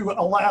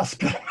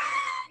Alaska,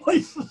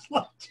 places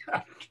like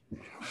that.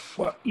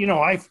 Well, you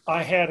know,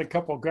 I had a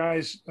couple of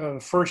guys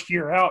first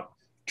year out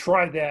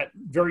try that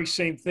very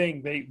same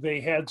thing.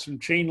 They had some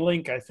chain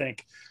link, I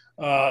think,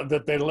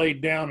 that they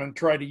laid down and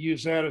tried to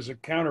use that as a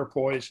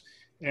counterpoise.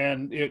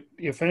 And it,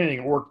 if anything,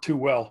 it worked too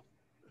well.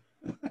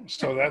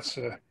 So that's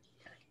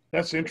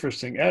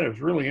interesting. That is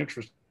really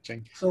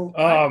interesting. So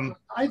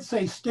I'd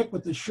say stick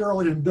with the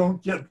Shirley and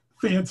don't get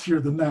fancier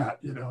than that.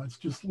 You know, it's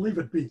just leave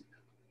it be.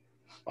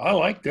 I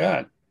like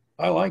that.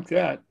 I like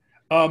that.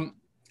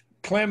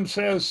 Clem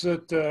says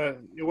that,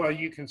 well,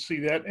 you can see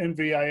that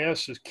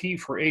NVIS is key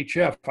for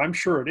HF. I'm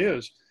sure it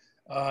is.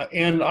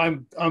 And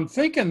I'm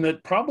thinking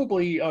that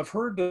probably I've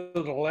heard that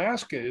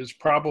Alaska is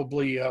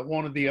probably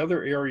one of the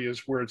other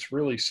areas where it's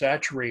really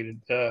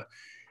saturated.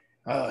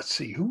 Let's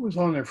see, who was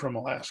on there from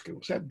Alaska?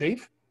 Was that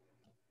Dave?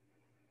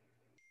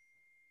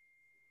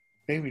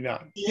 Maybe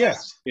not.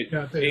 Yes.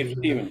 Yeah, Dave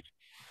Stevens.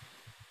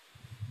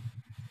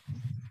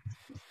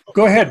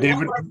 Go ahead,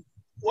 David.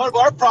 One of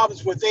our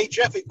problems with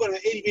HF, we put an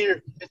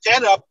 80-meter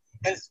antenna up,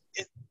 and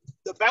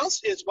the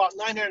bounce is about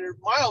 900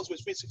 miles,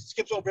 which means it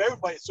skips over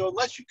everybody. So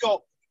unless you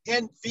go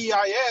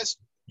NVIS,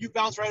 you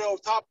bounce right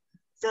over top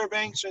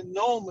Fairbanks and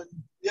Nome and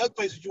the other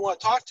places you want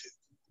to talk to.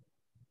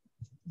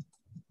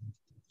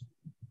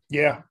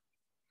 Yeah.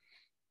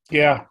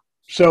 Yeah.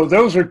 So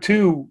those are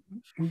two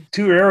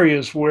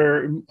areas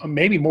where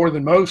maybe more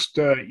than most,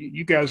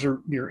 you guys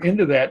you're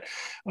into that.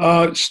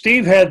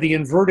 Steve had the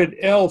inverted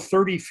L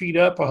 30 feet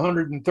up,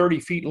 130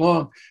 feet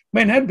long.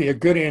 Man, that'd be a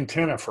good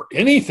antenna for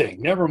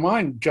anything. Never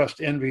mind just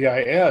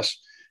NVIS.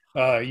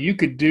 You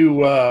could do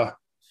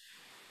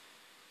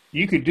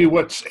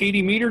what's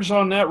 80 meters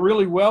on that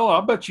really well.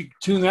 I'll bet you could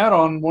tune that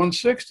on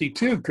 160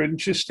 too,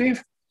 couldn't you,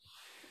 Steve?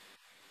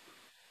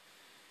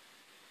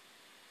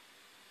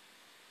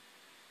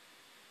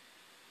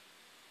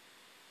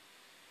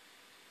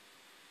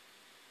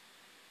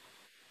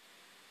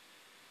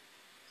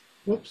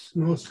 Whoops,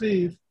 no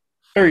Steve.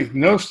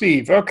 No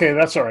Steve. Okay,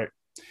 that's all right.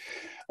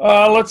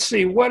 Let's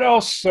see. What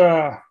else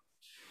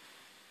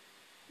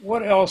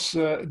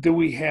do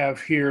we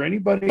have here?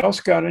 Anybody else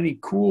got any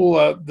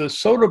cool? The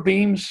soda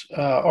beams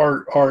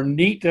are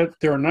neat. That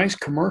they're a nice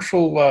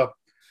commercial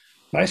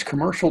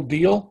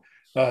deal.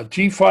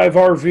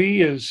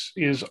 G5RV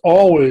is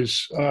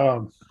always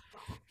well.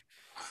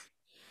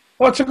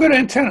 It's a good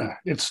antenna.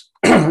 It's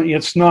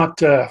it's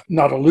not a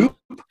loop,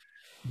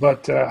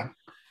 but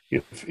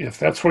if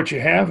that's what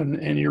you have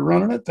and you're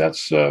running it,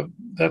 that's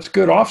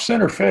good.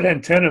 Off-center fed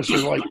antennas are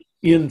like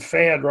in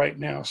fad right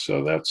now,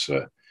 so that's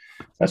a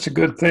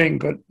good thing.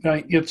 But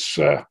it's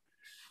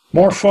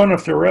more fun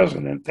if they're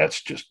resonant.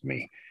 That's just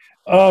me.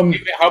 How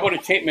about a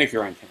tape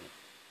measure antenna?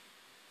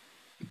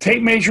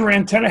 Tape measure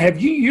antenna. Have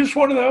you used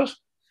one of those?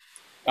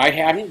 I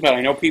haven't, but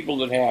I know people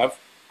that have.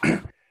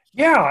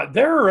 Yeah,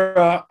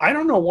 they're. I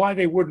don't know why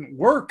they wouldn't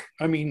work.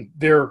 I mean,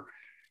 they're.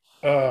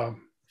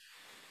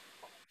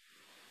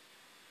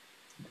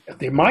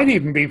 They might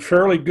even be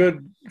fairly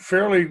good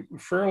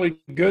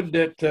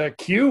at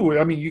Q.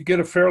 I mean, you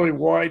get a fairly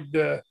wide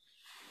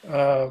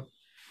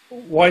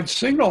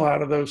signal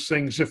out of those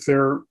things if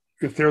they're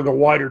the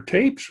wider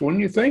tapes,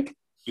 wouldn't you think?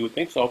 You would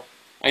think so.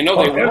 I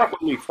know they work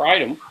when we tried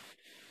them.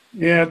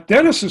 Yeah,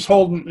 Dennis is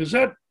holding. Is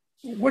that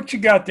what you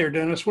got there,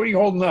 Dennis? What are you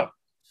holding up?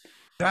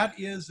 That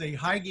is a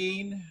high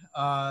gain.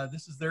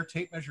 This is their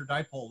tape measure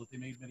dipole that they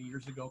made many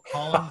years ago.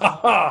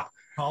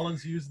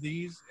 Collins used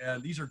these,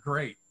 and these are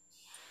great.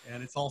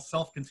 And it's all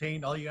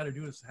self-contained. All you got to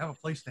do is have a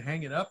place to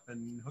hang it up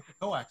and hook a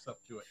coax up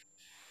to it.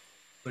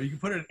 So you can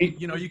put it,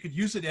 you could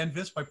use it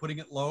NVIS by putting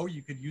it low.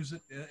 You could use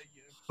it,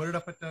 put it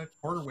up at the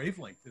quarter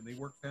wavelength, and they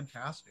work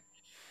fantastic.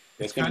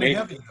 It's kind of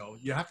heavy, though.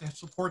 You have to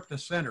support the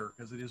center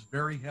because it is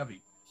very heavy.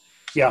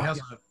 So yeah.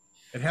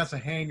 It has a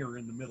hanger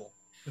in the middle.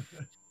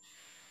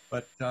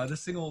 But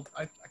this thing will,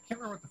 I can't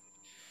remember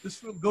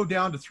this will go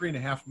down to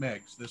 3.5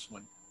 megs, this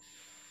one.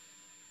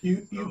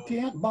 You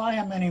can't buy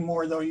them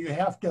anymore, though. You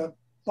have to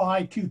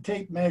buy 2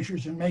 tape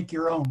measures and make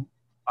your own.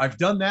 I've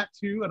done that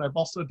too, and I've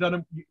also done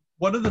them.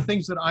 One of the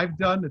things that I've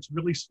done that's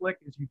really slick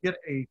is you get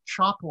a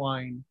chalk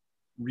line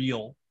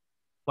reel.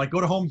 Like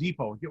go to Home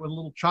Depot, get one of the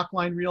little chalk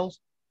line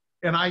reels,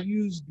 and I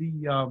use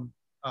the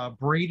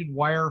braided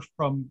wire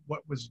from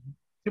what was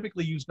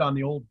typically used on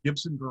the old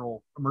Gibson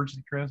Girl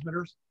emergency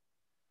transmitters.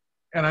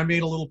 And I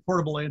made a little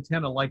portable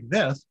antenna like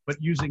this,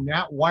 but using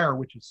that wire,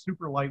 which is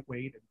super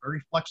lightweight and very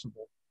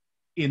flexible,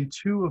 in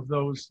 2 of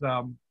those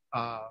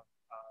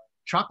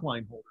chalk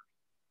line holders.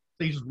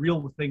 So you just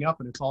reel the thing up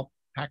and it's all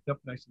packed up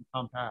nice and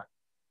compact.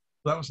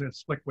 So that was a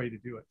slick way to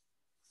do it.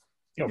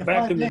 You know, If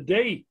back I in the did-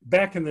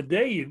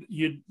 day,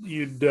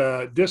 you'd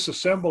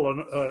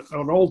disassemble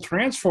an old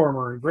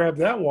transformer and grab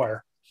that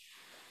wire.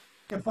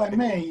 If I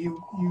may,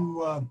 you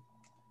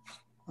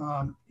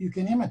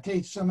can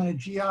imitate some of the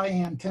GI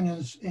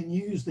antennas and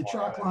use the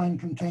chalk line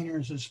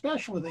containers,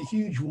 especially the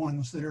huge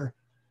ones that are,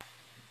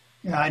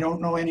 yeah, I don't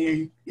know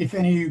if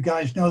any of you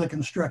guys know the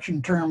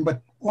construction term,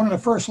 but one of the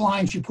first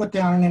lines you put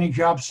down on any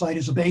job site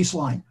is a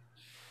baseline.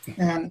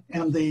 And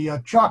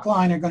the chalk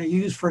line they're going to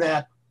use for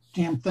that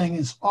damn thing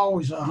is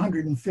always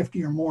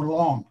 150 or more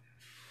long.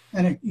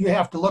 And you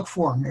have to look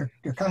for them.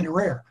 They're kind of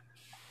rare.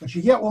 But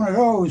you get one of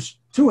those,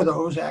 two of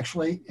those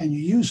actually, and you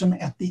use them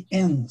at the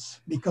ends,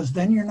 because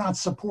then you're not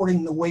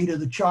supporting the weight of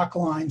the chalk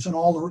lines and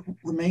all the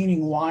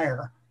remaining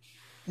wire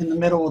in the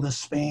middle of the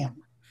span.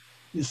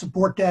 You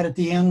support that at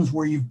the ends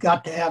where you've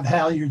got to have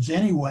halyards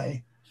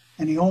anyway.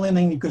 And the only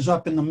thing that goes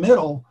up in the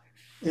middle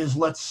is,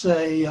 let's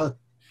say,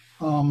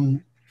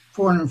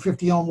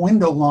 450 ohm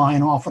window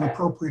line off an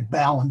appropriate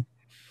balun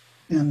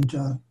and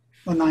a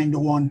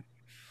 9-to-1.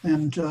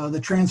 And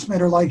the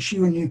transmitter likes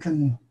you, and you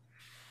can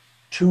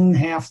tune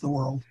half the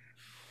world.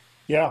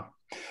 Yeah.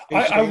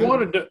 Hey, I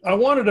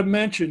wanted to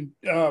mention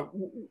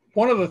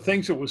one of the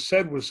things that was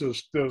said was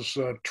those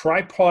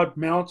tripod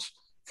mounts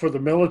for the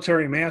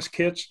military mass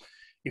kits.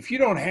 If you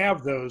don't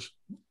have those,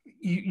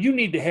 you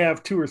need to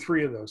have 2 or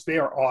 3 of those. They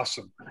are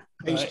awesome.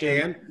 Hey,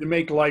 Stan. To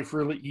make life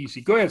really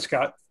easy. Go ahead,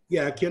 Scott.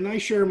 Yeah, can I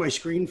share my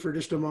screen for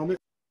just a moment?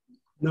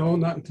 No,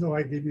 not until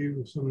I give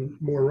you some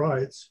more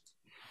rights.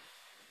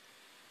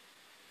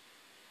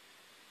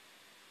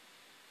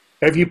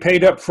 Have you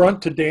paid up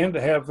front to Dan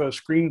to have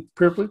screen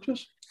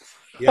privileges?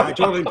 Yeah, I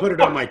totally put it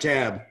on my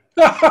tab.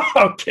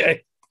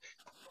 Okay.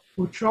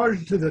 We'll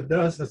charge to the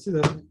dust. I see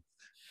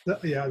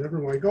yeah, never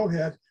mind. Go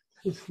ahead.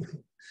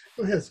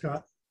 Go ahead,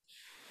 Scott.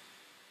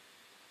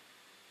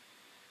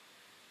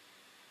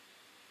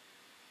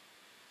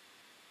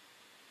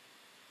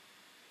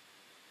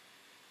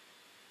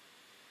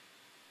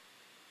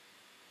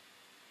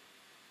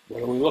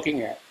 What are we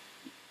looking at?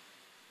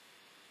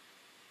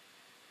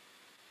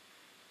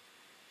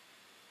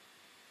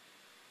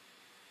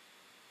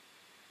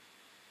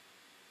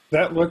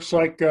 That looks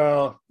like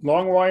a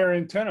long wire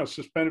antenna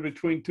suspended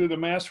between 2 of the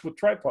masts with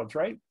tripods,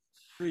 right?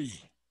 3.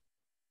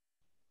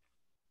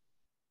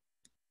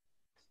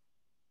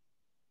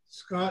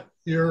 Scott,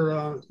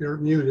 you're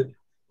muted.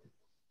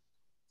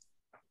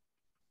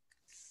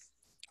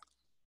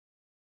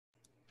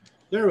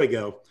 There we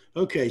go.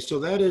 Okay, so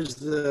that is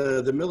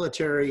the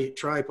military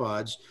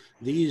tripods.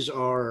 These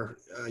are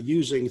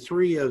using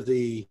 3 of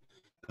the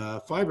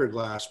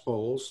fiberglass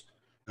poles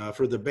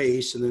for the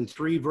base, and then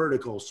 3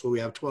 verticals, so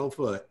we have 12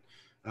 foot.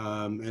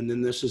 And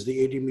then this is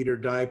the 80-meter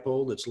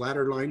dipole that's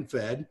ladder line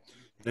fed.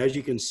 And as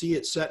you can see,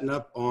 it's setting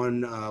up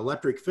on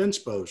electric fence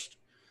posts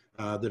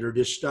that are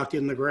just stuck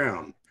in the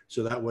ground.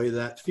 So that way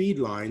that feed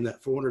line,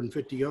 that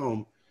 450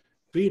 ohm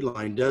feed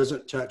line,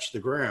 doesn't touch the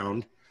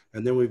ground.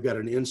 And then we've got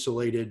an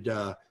insulated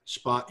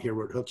spot here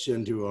where it hooks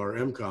into our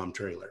MCOM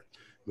trailer.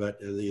 But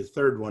the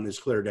third one is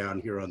clear down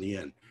here on the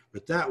end.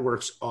 But that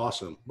works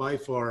awesome. By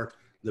far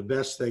the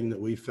best thing that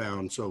we've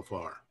found so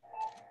far.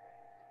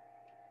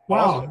 Wow.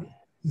 Awesome.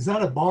 Is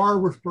that a bar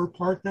we're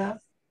parked at?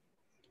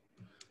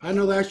 I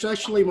know that's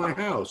actually my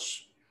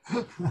house.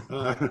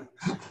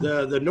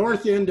 The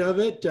north end of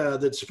it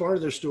that's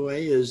farthest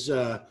away is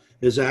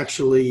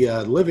actually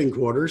living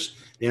quarters,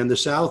 and the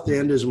south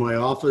end is my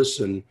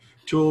office and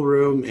tool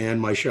room and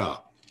my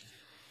shop.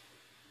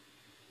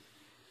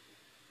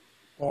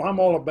 Well, I'm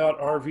all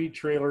about RV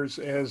trailers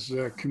as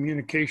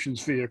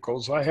communications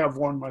vehicles. I have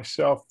one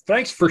myself.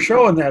 Thanks for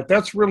showing that.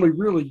 That's really,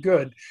 really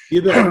good.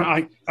 You bet.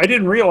 I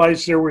didn't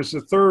realize there was a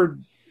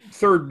third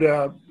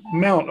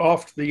mount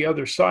off to the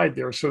other side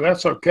there, so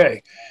that's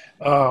okay.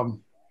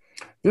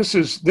 This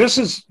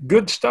is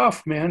good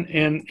stuff, man,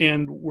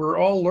 and we're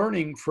all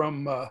learning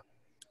from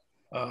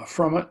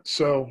it.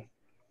 So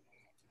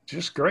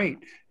just great.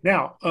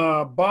 Now,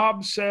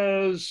 Bob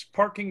says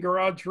parking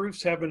garage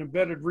roofs have an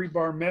embedded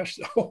rebar mesh.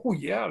 Oh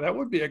yeah, that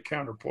would be a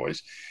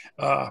counterpoise.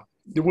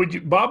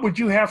 Bob, would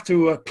you have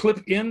to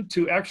clip in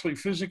to actually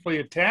physically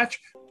attach,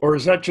 or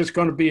is that just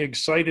going to be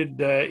excited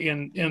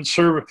in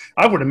service?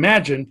 I would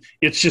imagine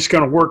it's just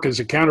going to work as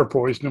a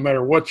counterpoise no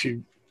matter what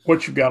you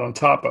got on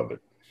top of it.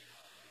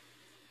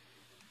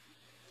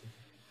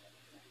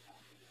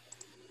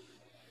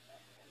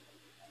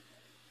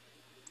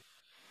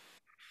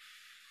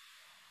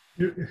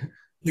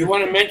 You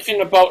want to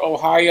mention about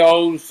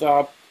Ohio's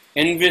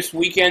NVIS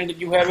weekend that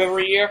you have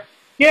every year?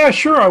 Yeah,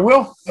 sure, I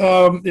will.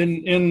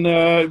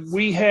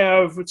 We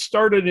have it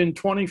started in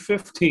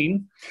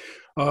 2015.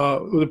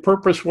 The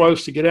purpose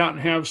was to get out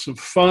and have some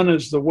fun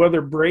as the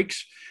weather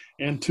breaks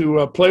and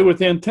to play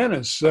with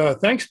antennas.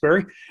 Thanks,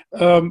 Barry.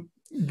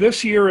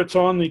 This year it's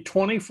on the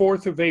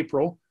 24th of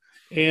April,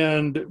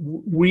 and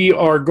we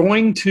are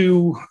going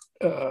to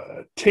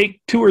take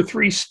 2 or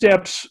 3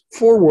 steps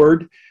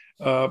forward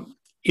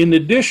in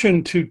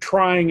addition to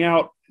trying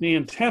out the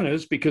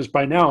antennas, because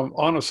by now,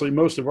 honestly,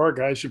 most of our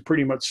guys have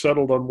pretty much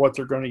settled on what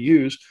they're going to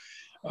use.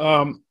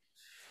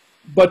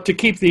 But to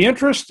keep the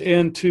interest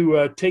and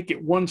to take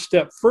it one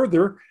step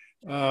further,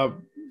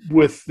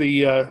 with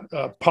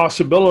the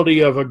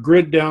possibility of a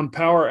grid down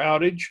power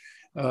outage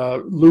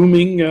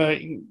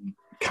looming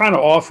kind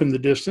of off in the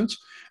distance.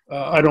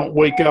 I don't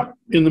wake up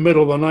in the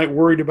middle of the night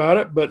worried about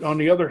it, but on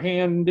the other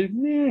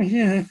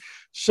hand,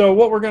 so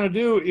what we're going to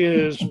do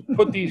is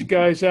put these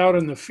guys out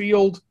in the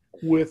field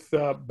with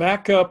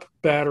backup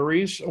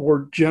batteries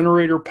or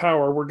generator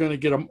power. We're going to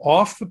get them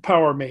off the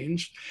power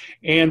mains,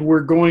 and we're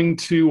going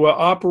to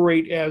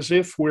operate as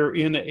if we're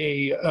in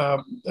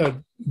a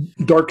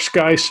dark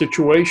sky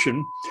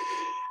situation.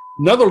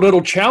 Another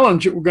little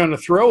challenge that we're going to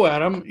throw at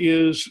them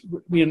is,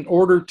 in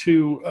order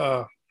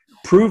to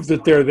prove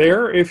that they're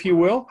there, if you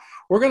will,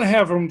 we're going to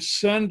have them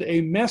send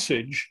a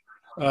message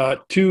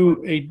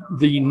to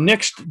the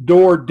next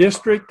door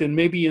district, and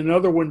maybe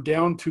another one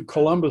down to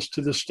Columbus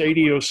to the state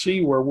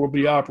EOC where we'll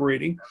be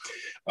operating,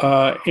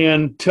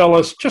 and tell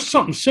us just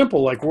something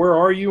simple like, where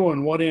are you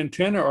and what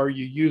antenna are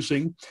you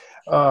using?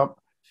 All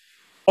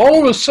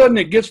of a sudden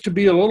it gets to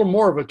be a little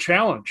more of a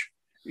challenge.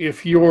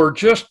 If you're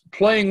just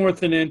playing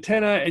with an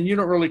antenna and you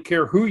don't really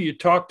care who you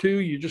talk to,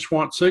 you just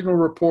want signal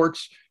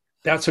reports,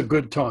 that's a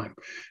good time.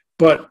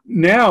 But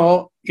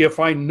now, if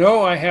I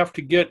know I have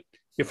to get,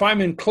 if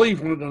I'm in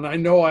Cleveland and I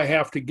know I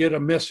have to get a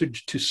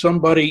message to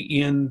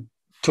somebody in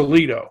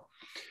Toledo,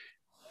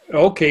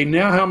 okay,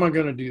 now how am I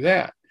going to do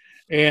that?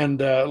 And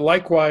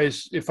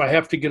likewise, if I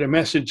have to get a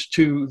message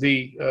to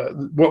the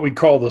what we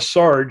call the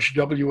SARG,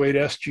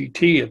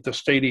 W8SGT at the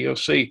state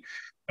EOC,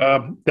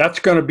 that's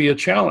going to be a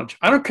challenge.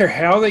 I don't care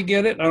how they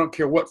get it. I don't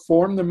care what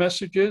form the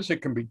message is.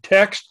 It can be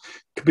text,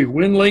 it can be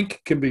WinLink,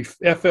 it can be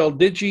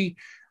FLDigi.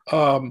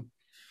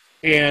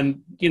 And,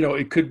 you know,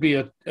 it could be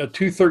a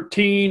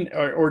 213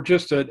 or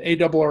just an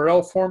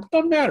ARRL form.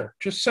 Doesn't matter.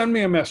 Just send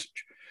me a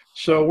message.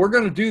 So we're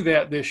going to do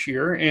that this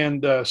year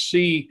and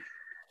see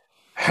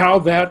how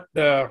that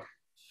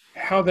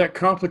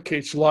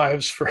complicates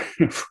lives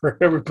for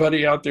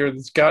everybody out there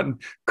that's gotten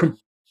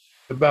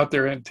about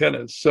their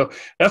antennas. So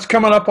that's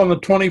coming up on the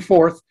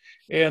 24th.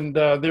 And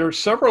there are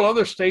several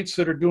other states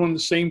that are doing the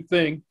same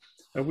thing.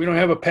 We don't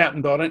have a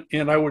patent on it.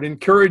 And I would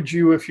encourage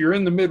you, if you're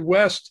in the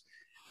Midwest,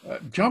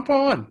 jump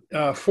on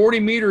 40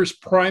 meters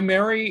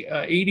primary,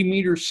 80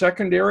 meters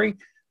secondary.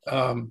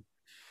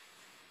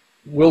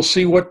 We'll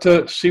see what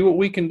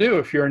we can do.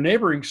 If you're a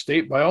neighboring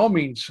state, by all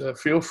means,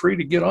 feel free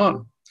to get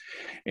on.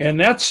 And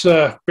that's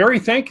Barry.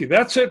 Thank you.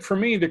 That's it for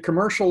me. The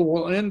commercial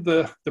will end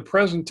the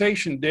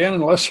presentation, Dan,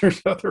 unless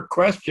there's other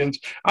questions.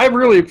 I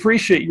really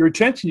appreciate your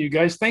attention, you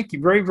guys. Thank you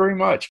very, very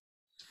much.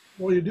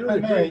 Well, you're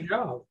doing a great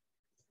job.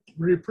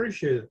 We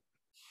appreciate it.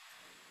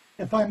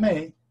 If I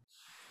may.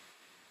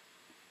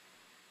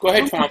 Go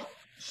ahead, Tom.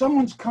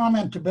 Someone's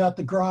comment about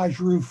the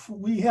garage roof.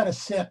 We had a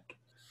set,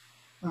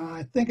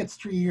 I think it's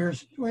 3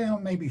 years, well,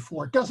 maybe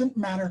 4. It doesn't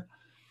matter.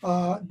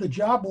 The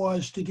job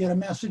was to get a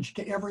message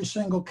to every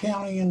single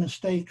county in the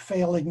state,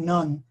 failing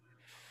none,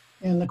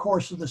 in the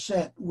course of the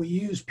set. We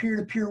used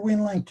peer-to-peer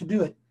WinLink to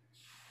do it.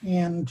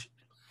 And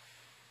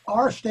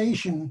our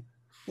station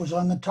was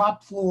on the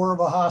top floor of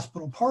a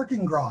hospital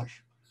parking garage.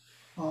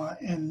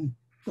 And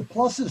the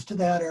pluses to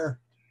that are,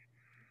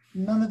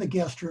 none of the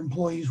guests or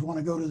employees want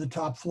to go to the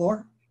top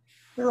floor.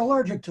 They're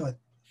allergic to it.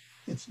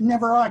 It's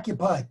never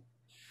occupied.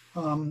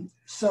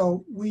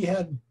 So we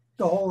had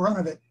the whole run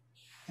of it,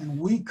 and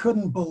we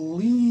couldn't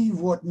believe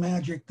what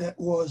magic that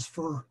was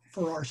for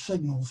our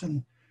signals.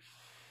 And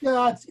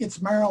yeah,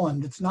 it's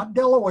Maryland. It's not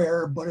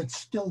Delaware, but it's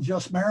still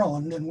just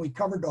Maryland. And we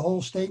covered the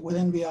whole state with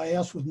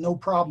NVIS with no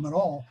problem at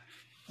all.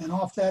 And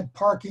off that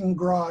parking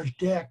garage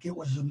deck, it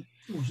was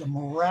a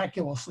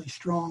miraculously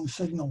strong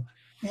signal,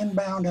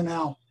 inbound and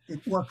out.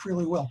 It worked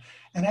really well.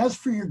 And as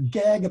for your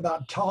gag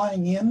about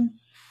tying in,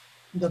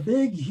 the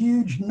big,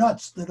 huge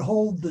nuts that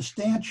hold the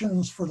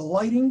stanchions for the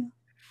lighting,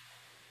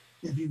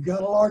 if you've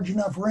got a large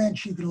enough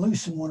wrench, you can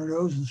loosen one of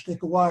those and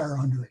stick a wire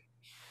under it.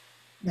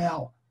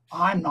 Now,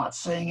 I'm not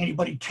saying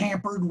anybody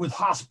tampered with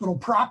hospital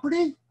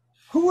property.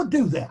 Who would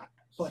do that?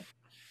 But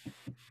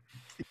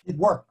it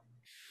worked.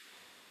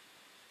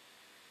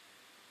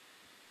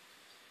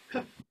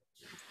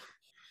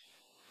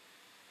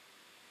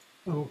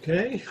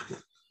 Okay.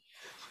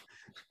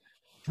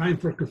 Time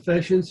for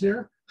confessions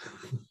here.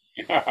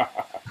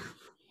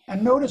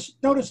 And notice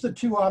the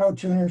 2 auto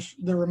tuners,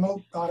 the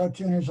remote auto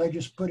tuners I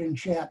just put in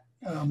chat.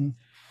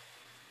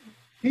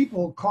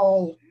 People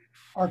call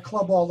our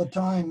club all the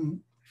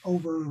time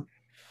over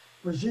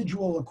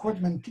residual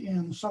equipment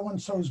in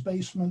so-and-so's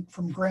basement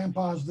from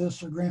grandpa's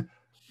this or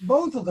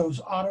both of those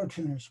auto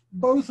tuners,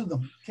 both of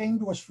them came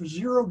to us for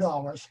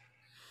 $0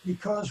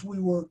 because we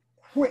were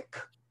quick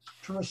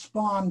to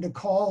respond to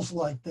calls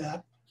like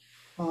that.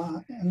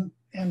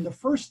 And the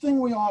first thing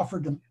we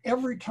offered them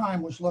every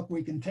time was, look,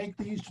 we can take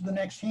these to the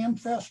next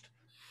Hamfest.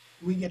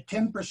 We get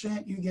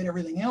 10%, you get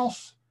everything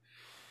else.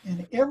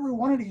 And every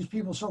one of these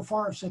people so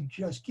far have said,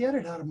 just get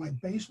it out of my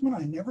basement.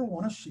 I never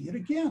want to see it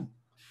again,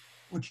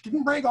 which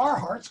didn't break our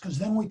hearts because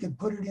then we could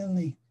put it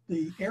in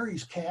the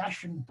Aries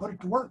cache and put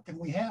it to work, and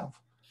we have.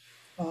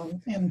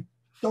 And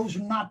those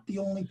are not the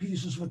only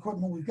pieces of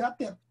equipment we've got.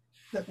 That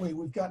that way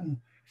we've gotten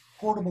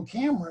portable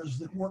cameras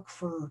that work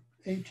for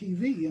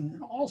ATV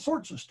and all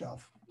sorts of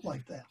stuff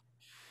like that.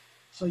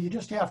 So you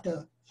just have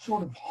to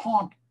sort of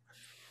haunt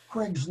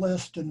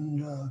Craigslist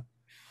and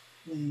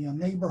the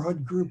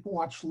neighborhood group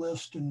watch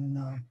list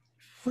and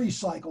Free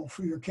Cycle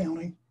for your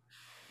county,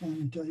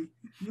 and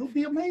you'll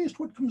be amazed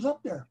what comes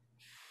up there.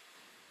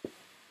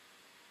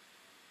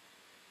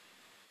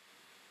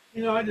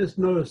 You know, I just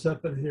noticed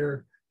something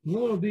here.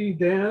 Little D,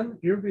 Dan,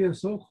 you're being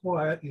so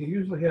quiet. You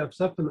usually have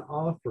something to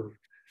offer.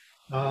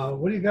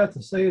 What do you got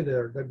to say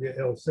there,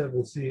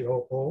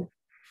 WL7COO?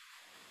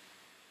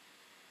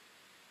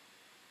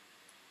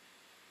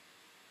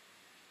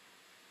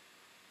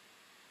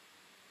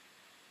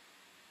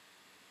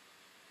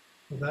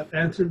 Well, that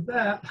answered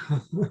that.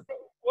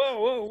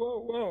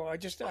 Whoa. I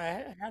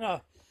had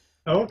a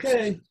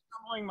Okay.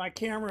 following my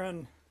camera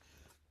and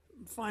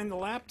find the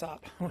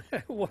laptop.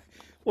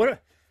 what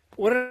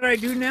did I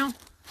do now?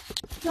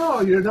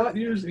 No, you're not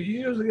usually,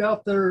 you're usually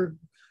out there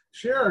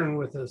sharing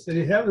with us, and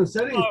you haven't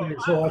said anything,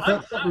 so I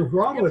thought something was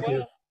wrong with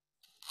you.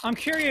 I'm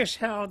curious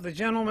how the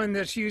gentleman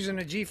that's using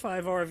a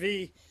G5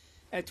 RV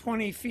at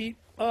 20 feet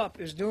up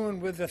is doing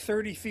with the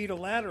 30 feet of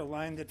ladder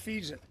line that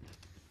feeds it.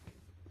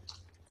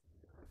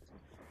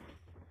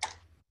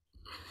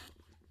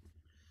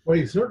 Well,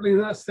 he's certainly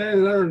not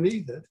standing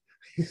underneath it.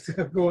 He's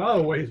got to go out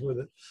of ways with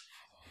it.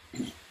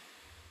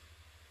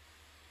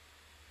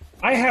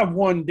 I have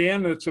one,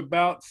 Dan, that's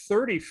about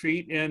 30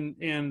 feet,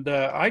 and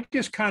I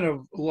just kind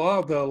of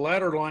love the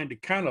ladder line to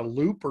kind of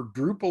loop or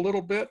droop a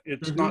little bit.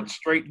 It's not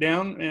straight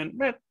down, and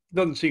it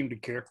doesn't seem to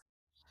care.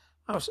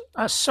 I was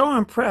so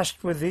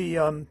impressed with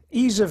the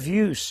ease of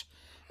use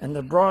and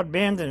the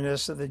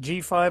broadbandedness of the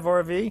G5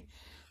 RV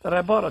that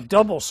I bought a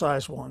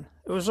double-sized one.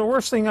 It was the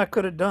worst thing I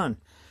could have done.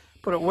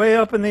 Put it way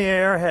up in the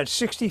air, had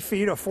 60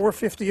 feet of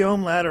 450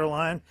 ohm ladder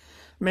line,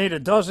 made a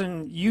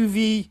dozen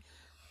PVC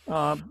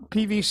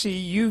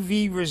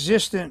UV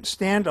resistant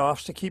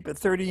standoffs to keep it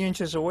 30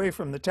 inches away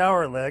from the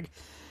tower leg.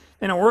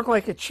 And it worked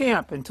like a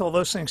champ until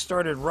those things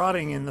started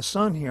rotting in the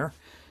sun here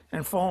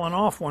and falling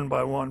off one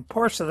by one.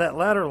 Parts of that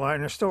ladder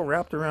line are still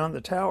wrapped around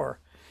the tower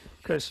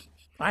because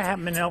I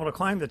haven't been able to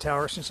climb the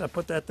tower since I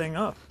put that thing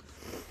up.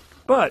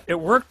 But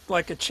it worked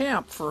like a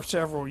champ for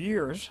several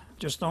years.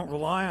 Just don't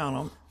rely on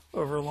them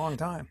over a long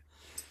time.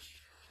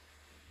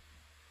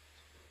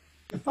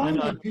 If I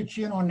may pitch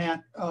in on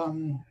that,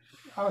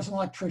 I was an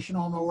electrician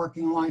all my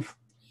working life.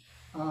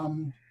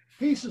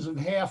 Pieces of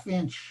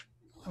half-inch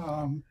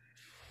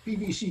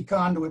PVC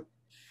conduit,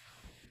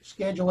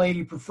 Schedule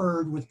 80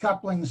 preferred, with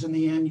couplings in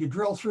the end. You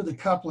drill through the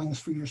couplings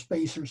for your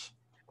spacers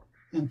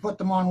and put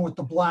them on with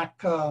the black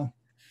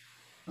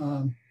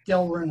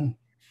Delrin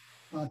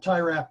tie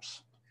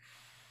wraps.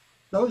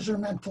 Those are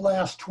meant to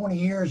last 20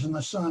 years in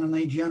the sun, and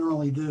they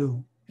generally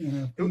do. You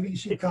know,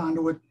 PVC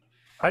conduit.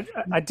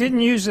 I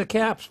didn't use the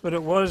caps, but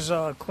it was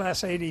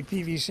Class 80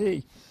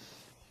 PVC.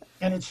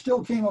 And it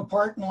still came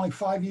apart in like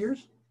 5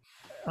 years?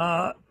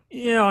 No,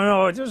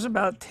 it was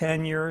about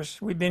 10 years.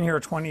 We've been here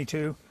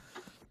 22.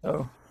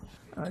 So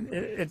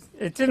it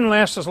didn't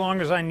last as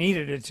long as I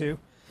needed it to.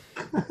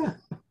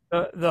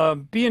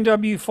 The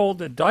B&W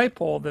folded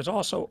dipole that's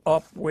also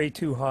up way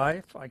too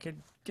high. If I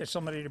could get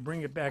somebody to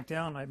bring it back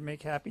down, I'd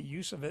make happy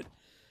use of it.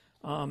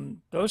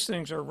 Those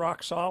things are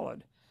rock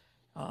solid.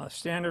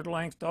 Standard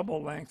length,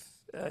 double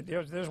length.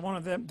 There's one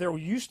of them. There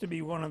used to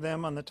be one of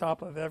them on the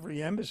top of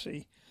every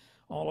embassy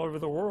all over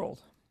the world.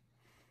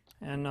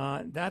 And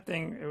that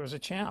thing, it was a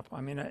champ.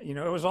 I mean,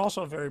 it was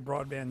also very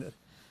broadbanded.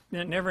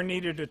 It never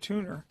needed a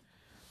tuner,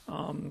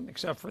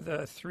 except for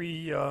the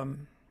 3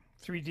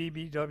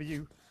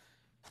 dBW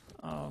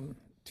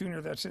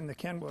tuner that's in the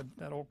Kenwood,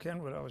 that old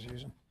Kenwood I was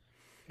using.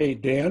 Hey,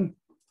 Dan,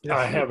 yes,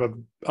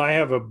 I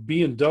have a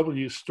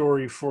B&W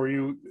story for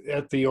you.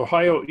 At the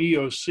Ohio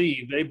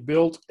EOC, they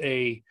built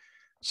a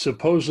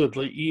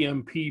supposedly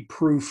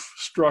EMP-proof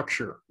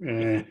structure.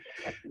 And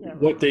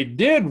what they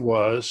did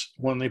was,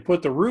 when they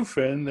put the roof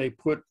in, they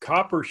put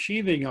copper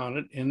sheathing on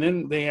it, and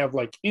then they have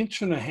like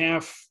 1.5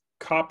 inch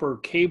copper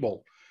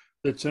cable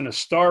that's in a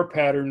star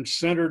pattern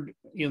centered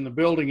in the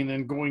building and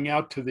then going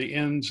out to the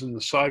ends and the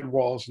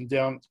sidewalls and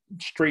down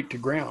straight to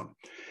ground.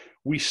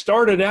 We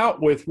started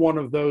out with one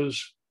of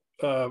those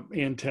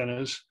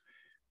antennas,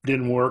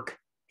 didn't work.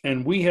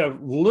 And we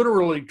have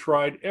literally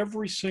tried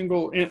every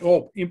single,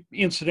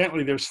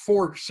 incidentally, there's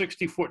 4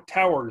 60-foot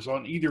towers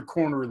on either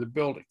corner of the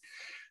building.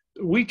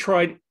 We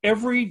tried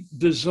every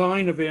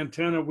design of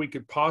antenna we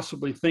could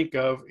possibly think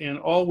of, and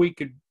all we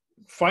could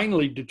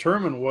finally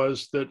determine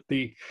was that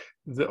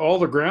all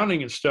the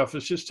grounding and stuff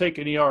is just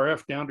taking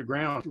ERF down to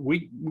ground.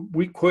 We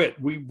quit.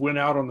 We went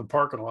out on the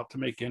parking lot to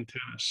make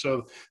antennas.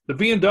 So the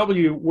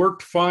B&W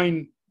worked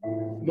fine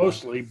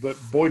mostly, but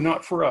boy,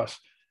 not for us.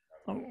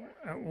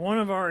 One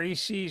of our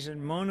ECs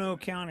in Mono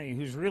County,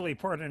 who's really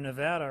part of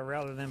Nevada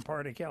rather than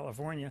part of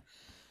California,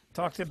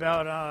 talked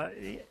about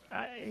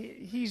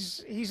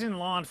he's in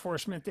law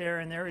enforcement there,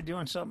 and they were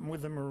doing something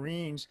with the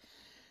Marines,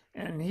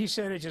 and he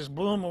said it just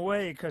blew him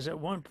away because at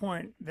one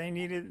point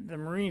the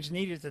Marines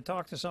needed to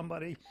talk to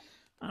somebody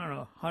I don't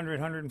know, 100,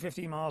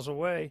 150 miles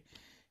away.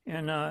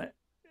 And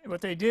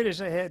what they did is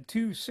they had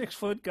 2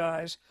 6-foot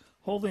guys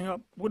holding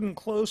up wooden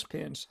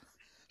clothespins,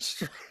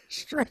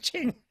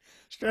 stretching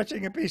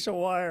a piece of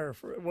wire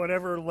for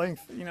whatever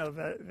length,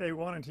 that they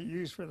wanted to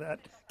use for that,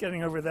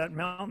 getting over that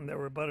mountain they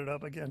were butted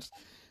up against.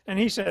 And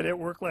he said it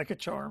worked like a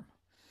charm.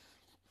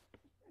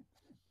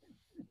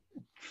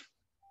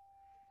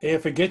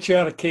 If it gets you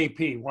out of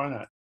KP, why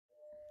not?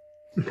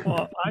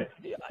 Well,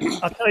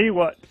 I'll tell you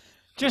what,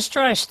 just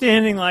try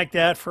standing like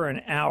that for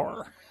an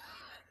hour.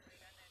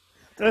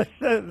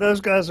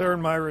 Those guys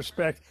earn my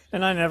respect,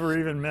 and I never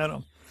even met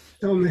them.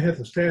 Tell them they have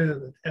to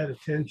stand at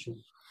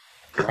attention.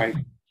 Right.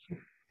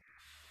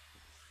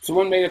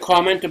 Someone made a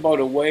comment about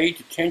a way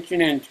to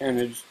tension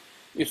antennas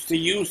is to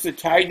use the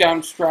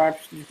tie-down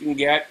straps you can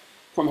get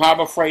from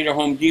Harbor Freight or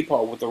Home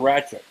Depot with a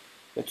ratchet.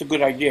 That's a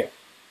good idea.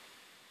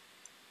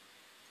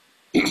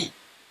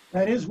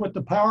 That is what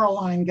the power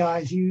line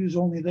guys use,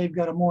 only they've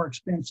got a more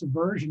expensive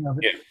version of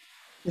it. Yeah.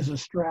 Is a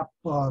strap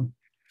lock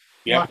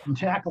and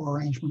tackle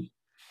arrangement.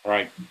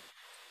 Right.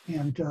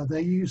 And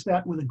they use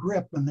that with a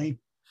grip, and they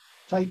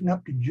tighten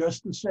up to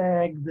just the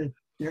sag that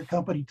their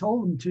company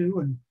told them to,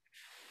 and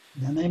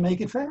then they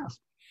make it fast.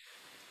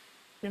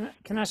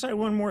 Can I say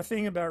one more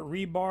thing about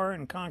rebar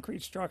and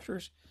concrete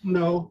structures?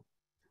 No.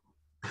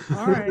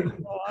 All right.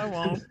 Well, I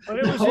won't. But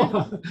it was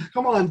No.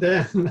 Come on,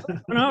 Dan.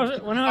 when I was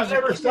I've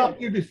never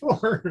stopped you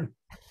before.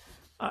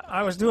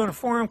 I was doing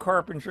farm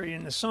carpentry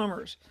in the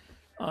summers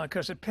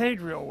because it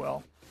paid real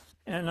well.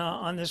 And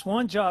on this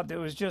one job that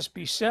was just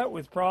beset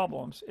with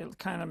problems, it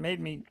kind of made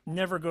me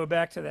never go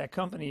back to that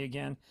company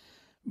again.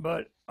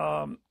 But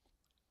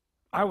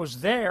I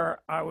was there.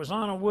 I was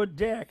on a wood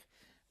deck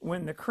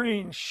when the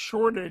crane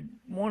shorted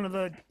one of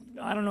the,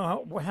 I don't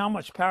know how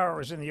much power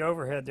was in the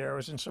overhead there. I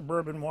was in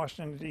suburban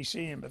Washington,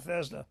 D.C. in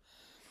Bethesda,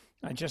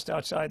 just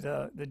outside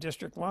the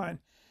district line.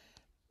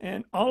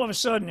 And all of a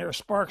sudden, there were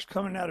sparks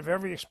coming out of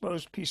every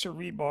exposed piece of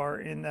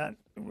rebar in that,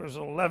 it was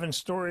an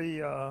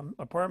 11-story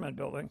apartment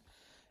building.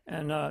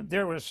 And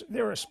there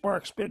were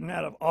sparks spitting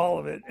out of all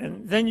of it.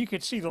 And then you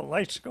could see the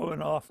lights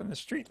going off and the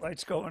street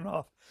lights going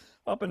off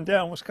up and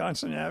down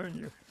Wisconsin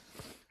Avenue.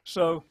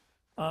 So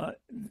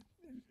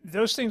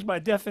those things by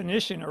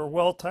definition are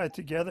well tied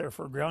together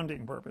for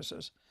grounding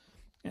purposes.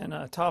 And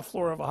top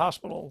floor of a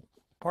hospital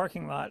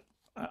parking lot,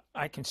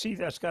 I can see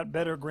that's got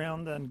better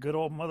ground than good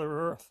old Mother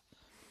Earth.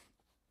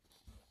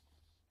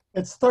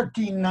 It's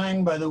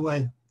 13.9, by the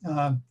way,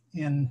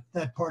 in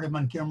that part of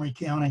Montgomery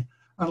County,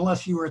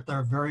 unless you were at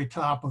the very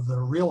top of the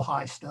real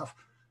high stuff.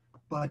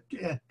 But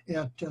at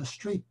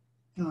street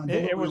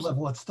delivery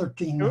level, it's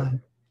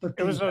 13.9,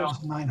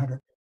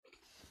 13,900.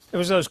 It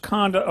was those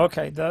condo,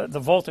 okay, the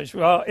voltage.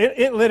 Well,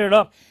 it lit it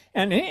up.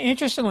 And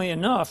interestingly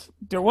enough,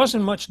 there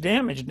wasn't much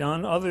damage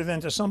done other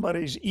than to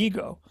somebody's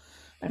ego.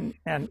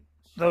 And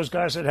those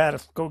guys had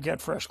to go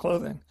get fresh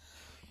clothing.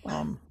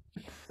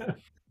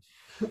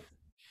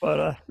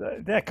 But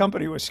that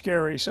company was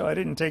scary, so I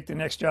didn't take the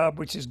next job,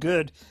 which is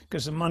good,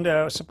 because the Monday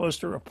I was supposed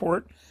to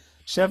report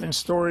 7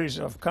 stories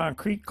of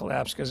concrete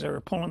collapse because they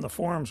were pulling the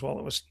forms while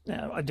it was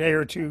a day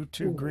or two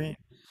too green.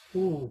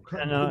 Ooh,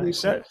 And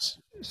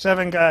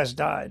 7 guys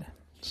died.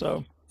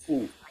 So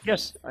I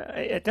guess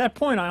at that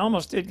point, I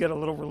almost did get a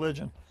little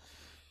religion.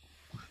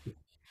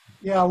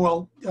 Yeah,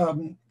 well,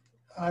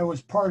 I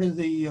was part of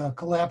the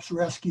collapse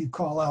rescue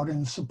call out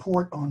in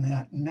support on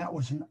that, and that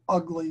was an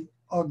ugly,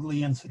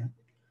 ugly incident.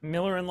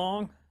 Miller and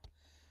Long?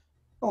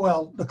 Oh,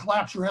 well, the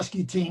collapse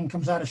rescue team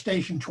comes out of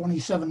Station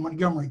 27,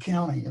 Montgomery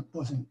County. It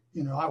wasn't,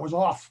 I was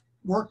off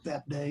work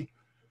that day,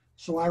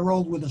 so I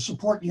rolled with a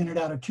support unit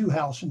out of 2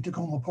 House in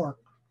Tacoma Park.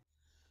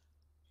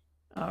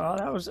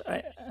 That was,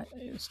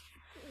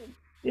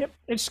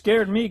 it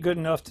scared me good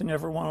enough to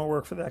never want to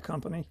work for that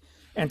company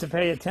and to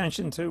pay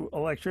attention to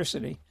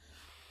electricity.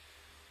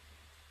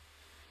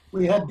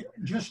 We had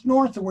just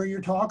north of where you're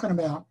talking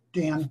about,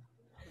 Dan,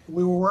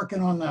 we were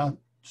working on the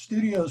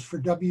studios for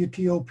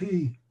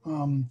WTOP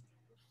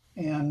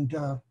and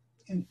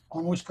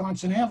on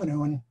Wisconsin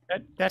Avenue. And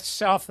that's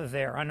south of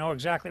there. I know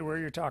exactly where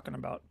you're talking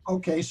about.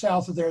 Okay,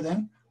 south of there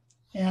then.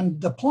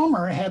 And the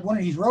plumber had one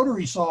of these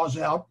rotary saws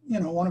out,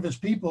 one of his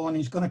people, and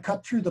he's going to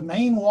cut through the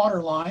main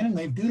water line, and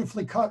they've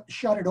dutifully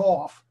shut it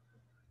off.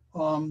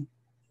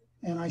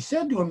 And I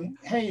said to him,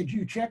 hey, did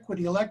you check with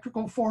the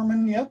electrical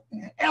foreman yet?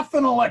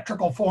 Effing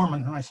electrical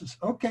foreman. And I says,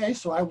 okay.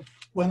 So I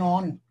went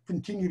on and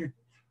continued.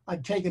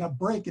 I'd taken a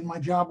break, and my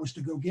job was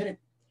to go get it.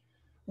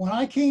 When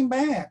I came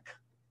back,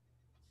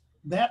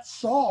 that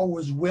saw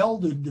was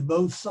welded to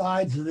both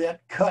sides of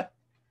that cut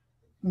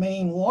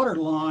main water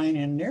line,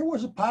 and there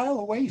was a pile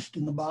of waste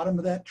in the bottom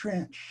of that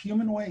trench.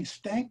 Human waste,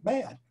 stank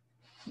bad.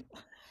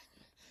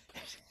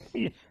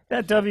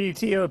 That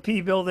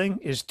WTOP building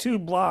is 2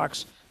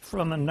 blocks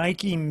from a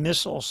Nike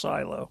missile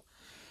silo.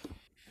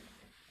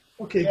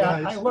 Okay,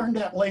 yeah, guys. I learned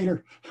that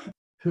later.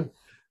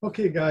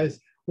 Okay, guys,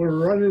 we're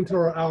running into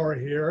our hour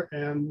here,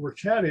 and we're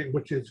chatting,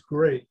 which is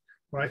great.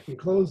 But I can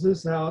close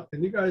this out,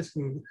 and you guys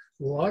can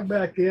log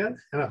back in,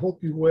 and I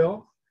hope you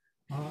will,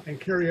 and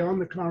carry on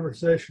the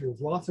conversation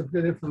with lots of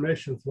good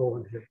information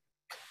flowing here.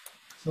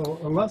 So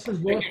unless there's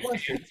more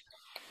questions.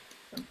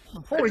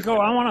 Before we go,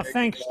 I want to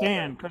thank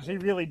Stan because he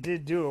really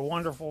did do a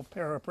wonderful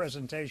pair of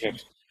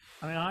presentations.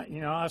 I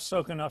mean, I was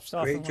soaking up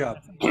stuff. Great job.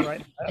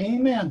 Right.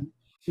 Amen.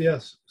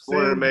 Yes. I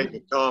want to Stan, make a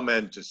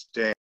comment to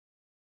Stan,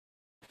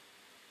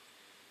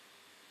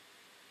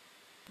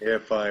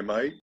 if I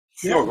might.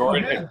 Sure, go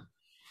right ahead.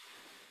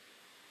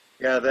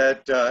 Yeah,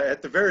 that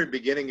at the very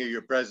beginning of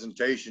your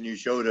presentation, you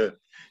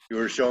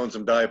were showing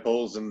some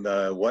dipoles and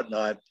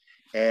whatnot,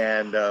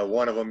 and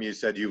one of them you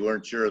said you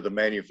weren't sure of the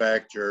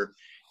manufacturer.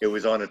 It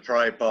was on a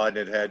tripod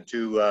and it had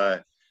two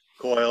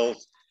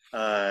coils.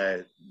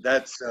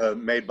 That's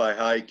made by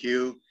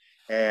HiQ,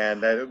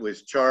 and that it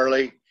was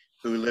Charlie,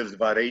 who lives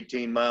about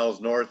 18 miles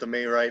north of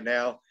me right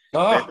now.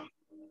 Oh,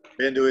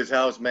 Been to his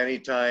house many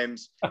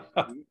times.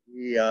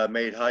 He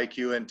made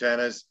HiQ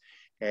antennas,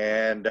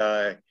 and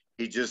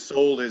he just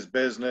sold his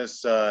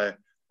business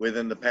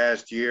within the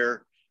past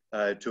year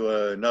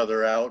to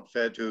another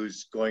outfit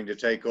who's going to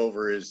take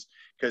over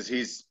because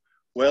he's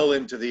well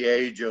into the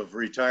age of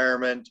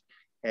retirement,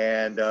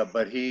 and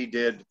but he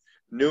did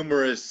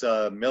numerous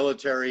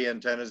military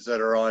antennas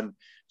that are on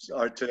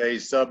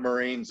today's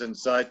submarines and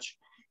such,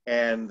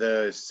 and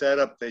the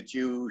setup that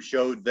you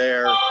showed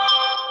there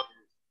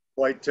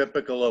quite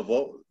typical of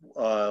what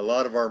a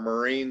lot of our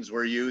Marines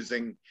were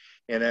using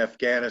in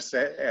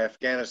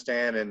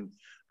Afghanistan and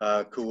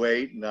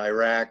Kuwait and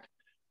Iraq.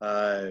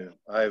 I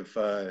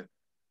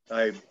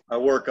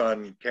work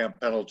on Camp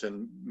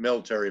Pendleton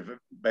military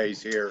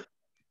base here,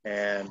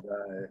 and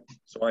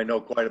so I know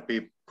quite a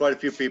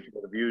few people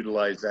that have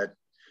utilized that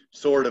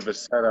sort of a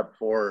setup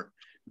for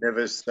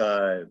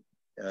NVIS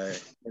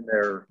in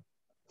their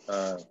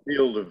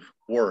field of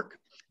work.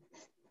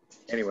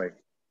 Anyway.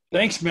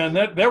 thanks, man.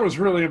 That was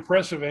really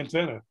impressive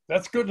antenna.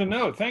 That's good to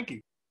know. Thank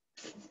you.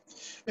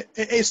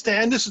 Hey,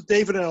 Stan, this is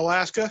David in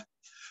Alaska.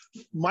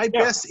 My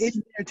best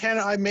 80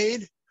 antenna I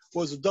made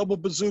was a double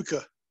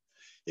bazooka.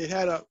 It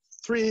had a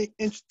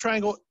 3-inch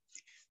triangle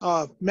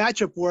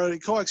matchup where the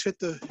coax hit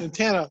the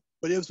antenna,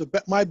 but it was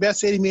my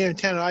best 80-meter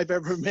antenna I've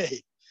ever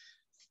made.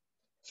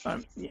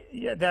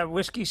 Yeah, that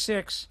Whiskey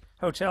 6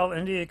 Hotel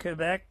India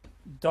Quebec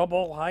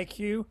double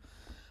HiQ.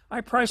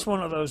 I priced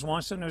one of those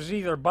once, and it was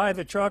either buy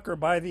the truck or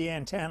buy the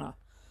antenna.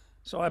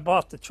 So I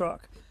bought the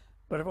truck.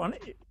 But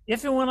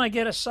if and when I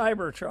get a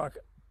cyber truck,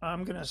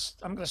 I'm gonna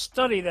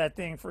study that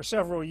thing for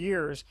several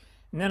years,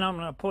 and then I'm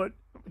gonna put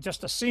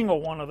just a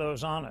single one of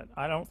those on it.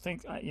 I don't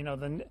think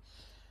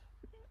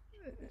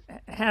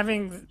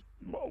having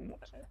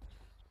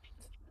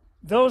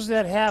those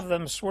that have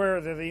them swear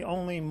they're the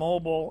only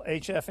mobile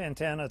HF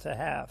antenna to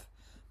have.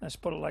 Let's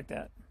put it like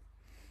that.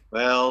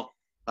 Well,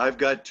 I've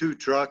got 2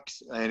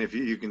 trucks, and if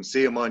you can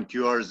see them on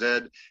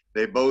QRZ,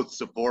 they both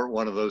support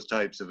one of those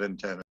types of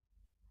antennas.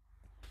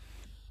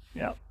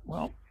 Yeah,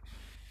 well,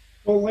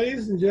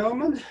 ladies and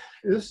gentlemen,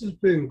 this has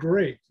been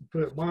great, to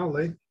put it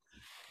mildly.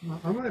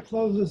 I'm going to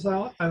close this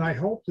out, and I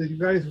hope that you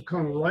guys will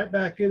come right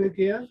back in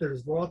again.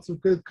 There's lots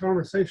of good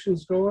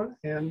conversations going,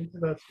 and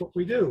that's what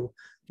we do.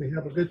 We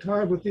have a good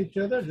time with each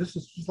other. This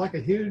is just like a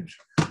huge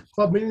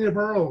club meeting of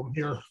our own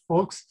here,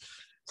 folks.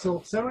 So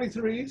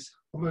 73s,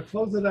 I'm going to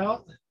close it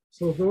out.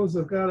 So those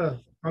that got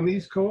on the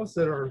East Coast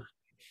that are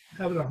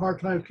having a hard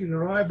time keeping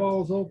their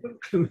eyeballs open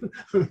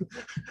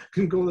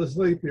can go to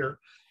sleep here.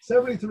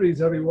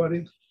 73s,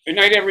 everybody. Good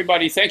night,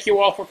 everybody. Thank you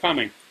all for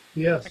coming.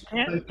 Yes.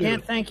 I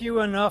can't thank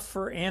you enough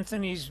for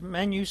Anthony's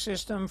menu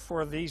system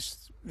for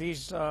these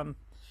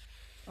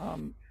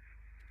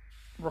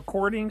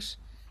recordings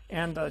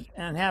and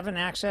having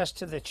access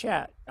to the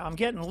chat. I'm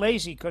getting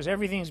lazy because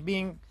everything's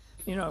being,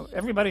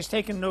 everybody's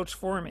taking notes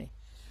for me.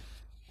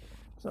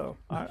 So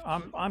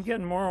I'm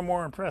getting more and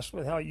more impressed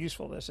with how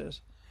useful this is.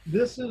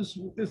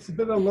 It's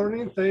been a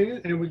learning thing,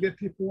 and we get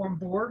people on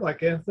board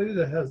like Anthony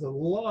that has a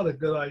lot of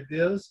good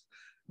ideas.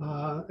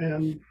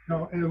 And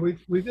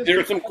we just,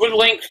 there are some good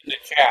links in the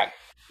chat.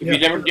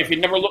 If you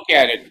never look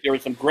at it, there are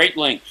some great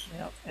links.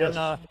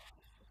 Yeah.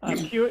 And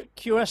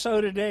QSO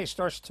today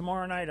starts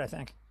tomorrow night, I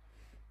think.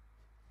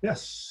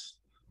 Yes.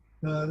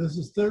 This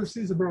is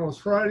Thursday, tomorrow's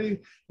Friday,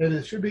 and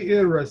it should be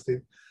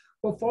interesting.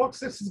 Well, folks,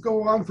 this is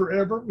go on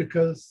forever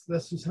because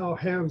this is how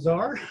hams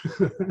are.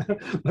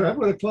 But I'm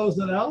going to close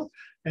it out,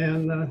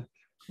 and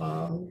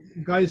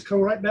guys, come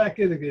right back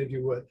in again if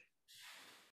you would.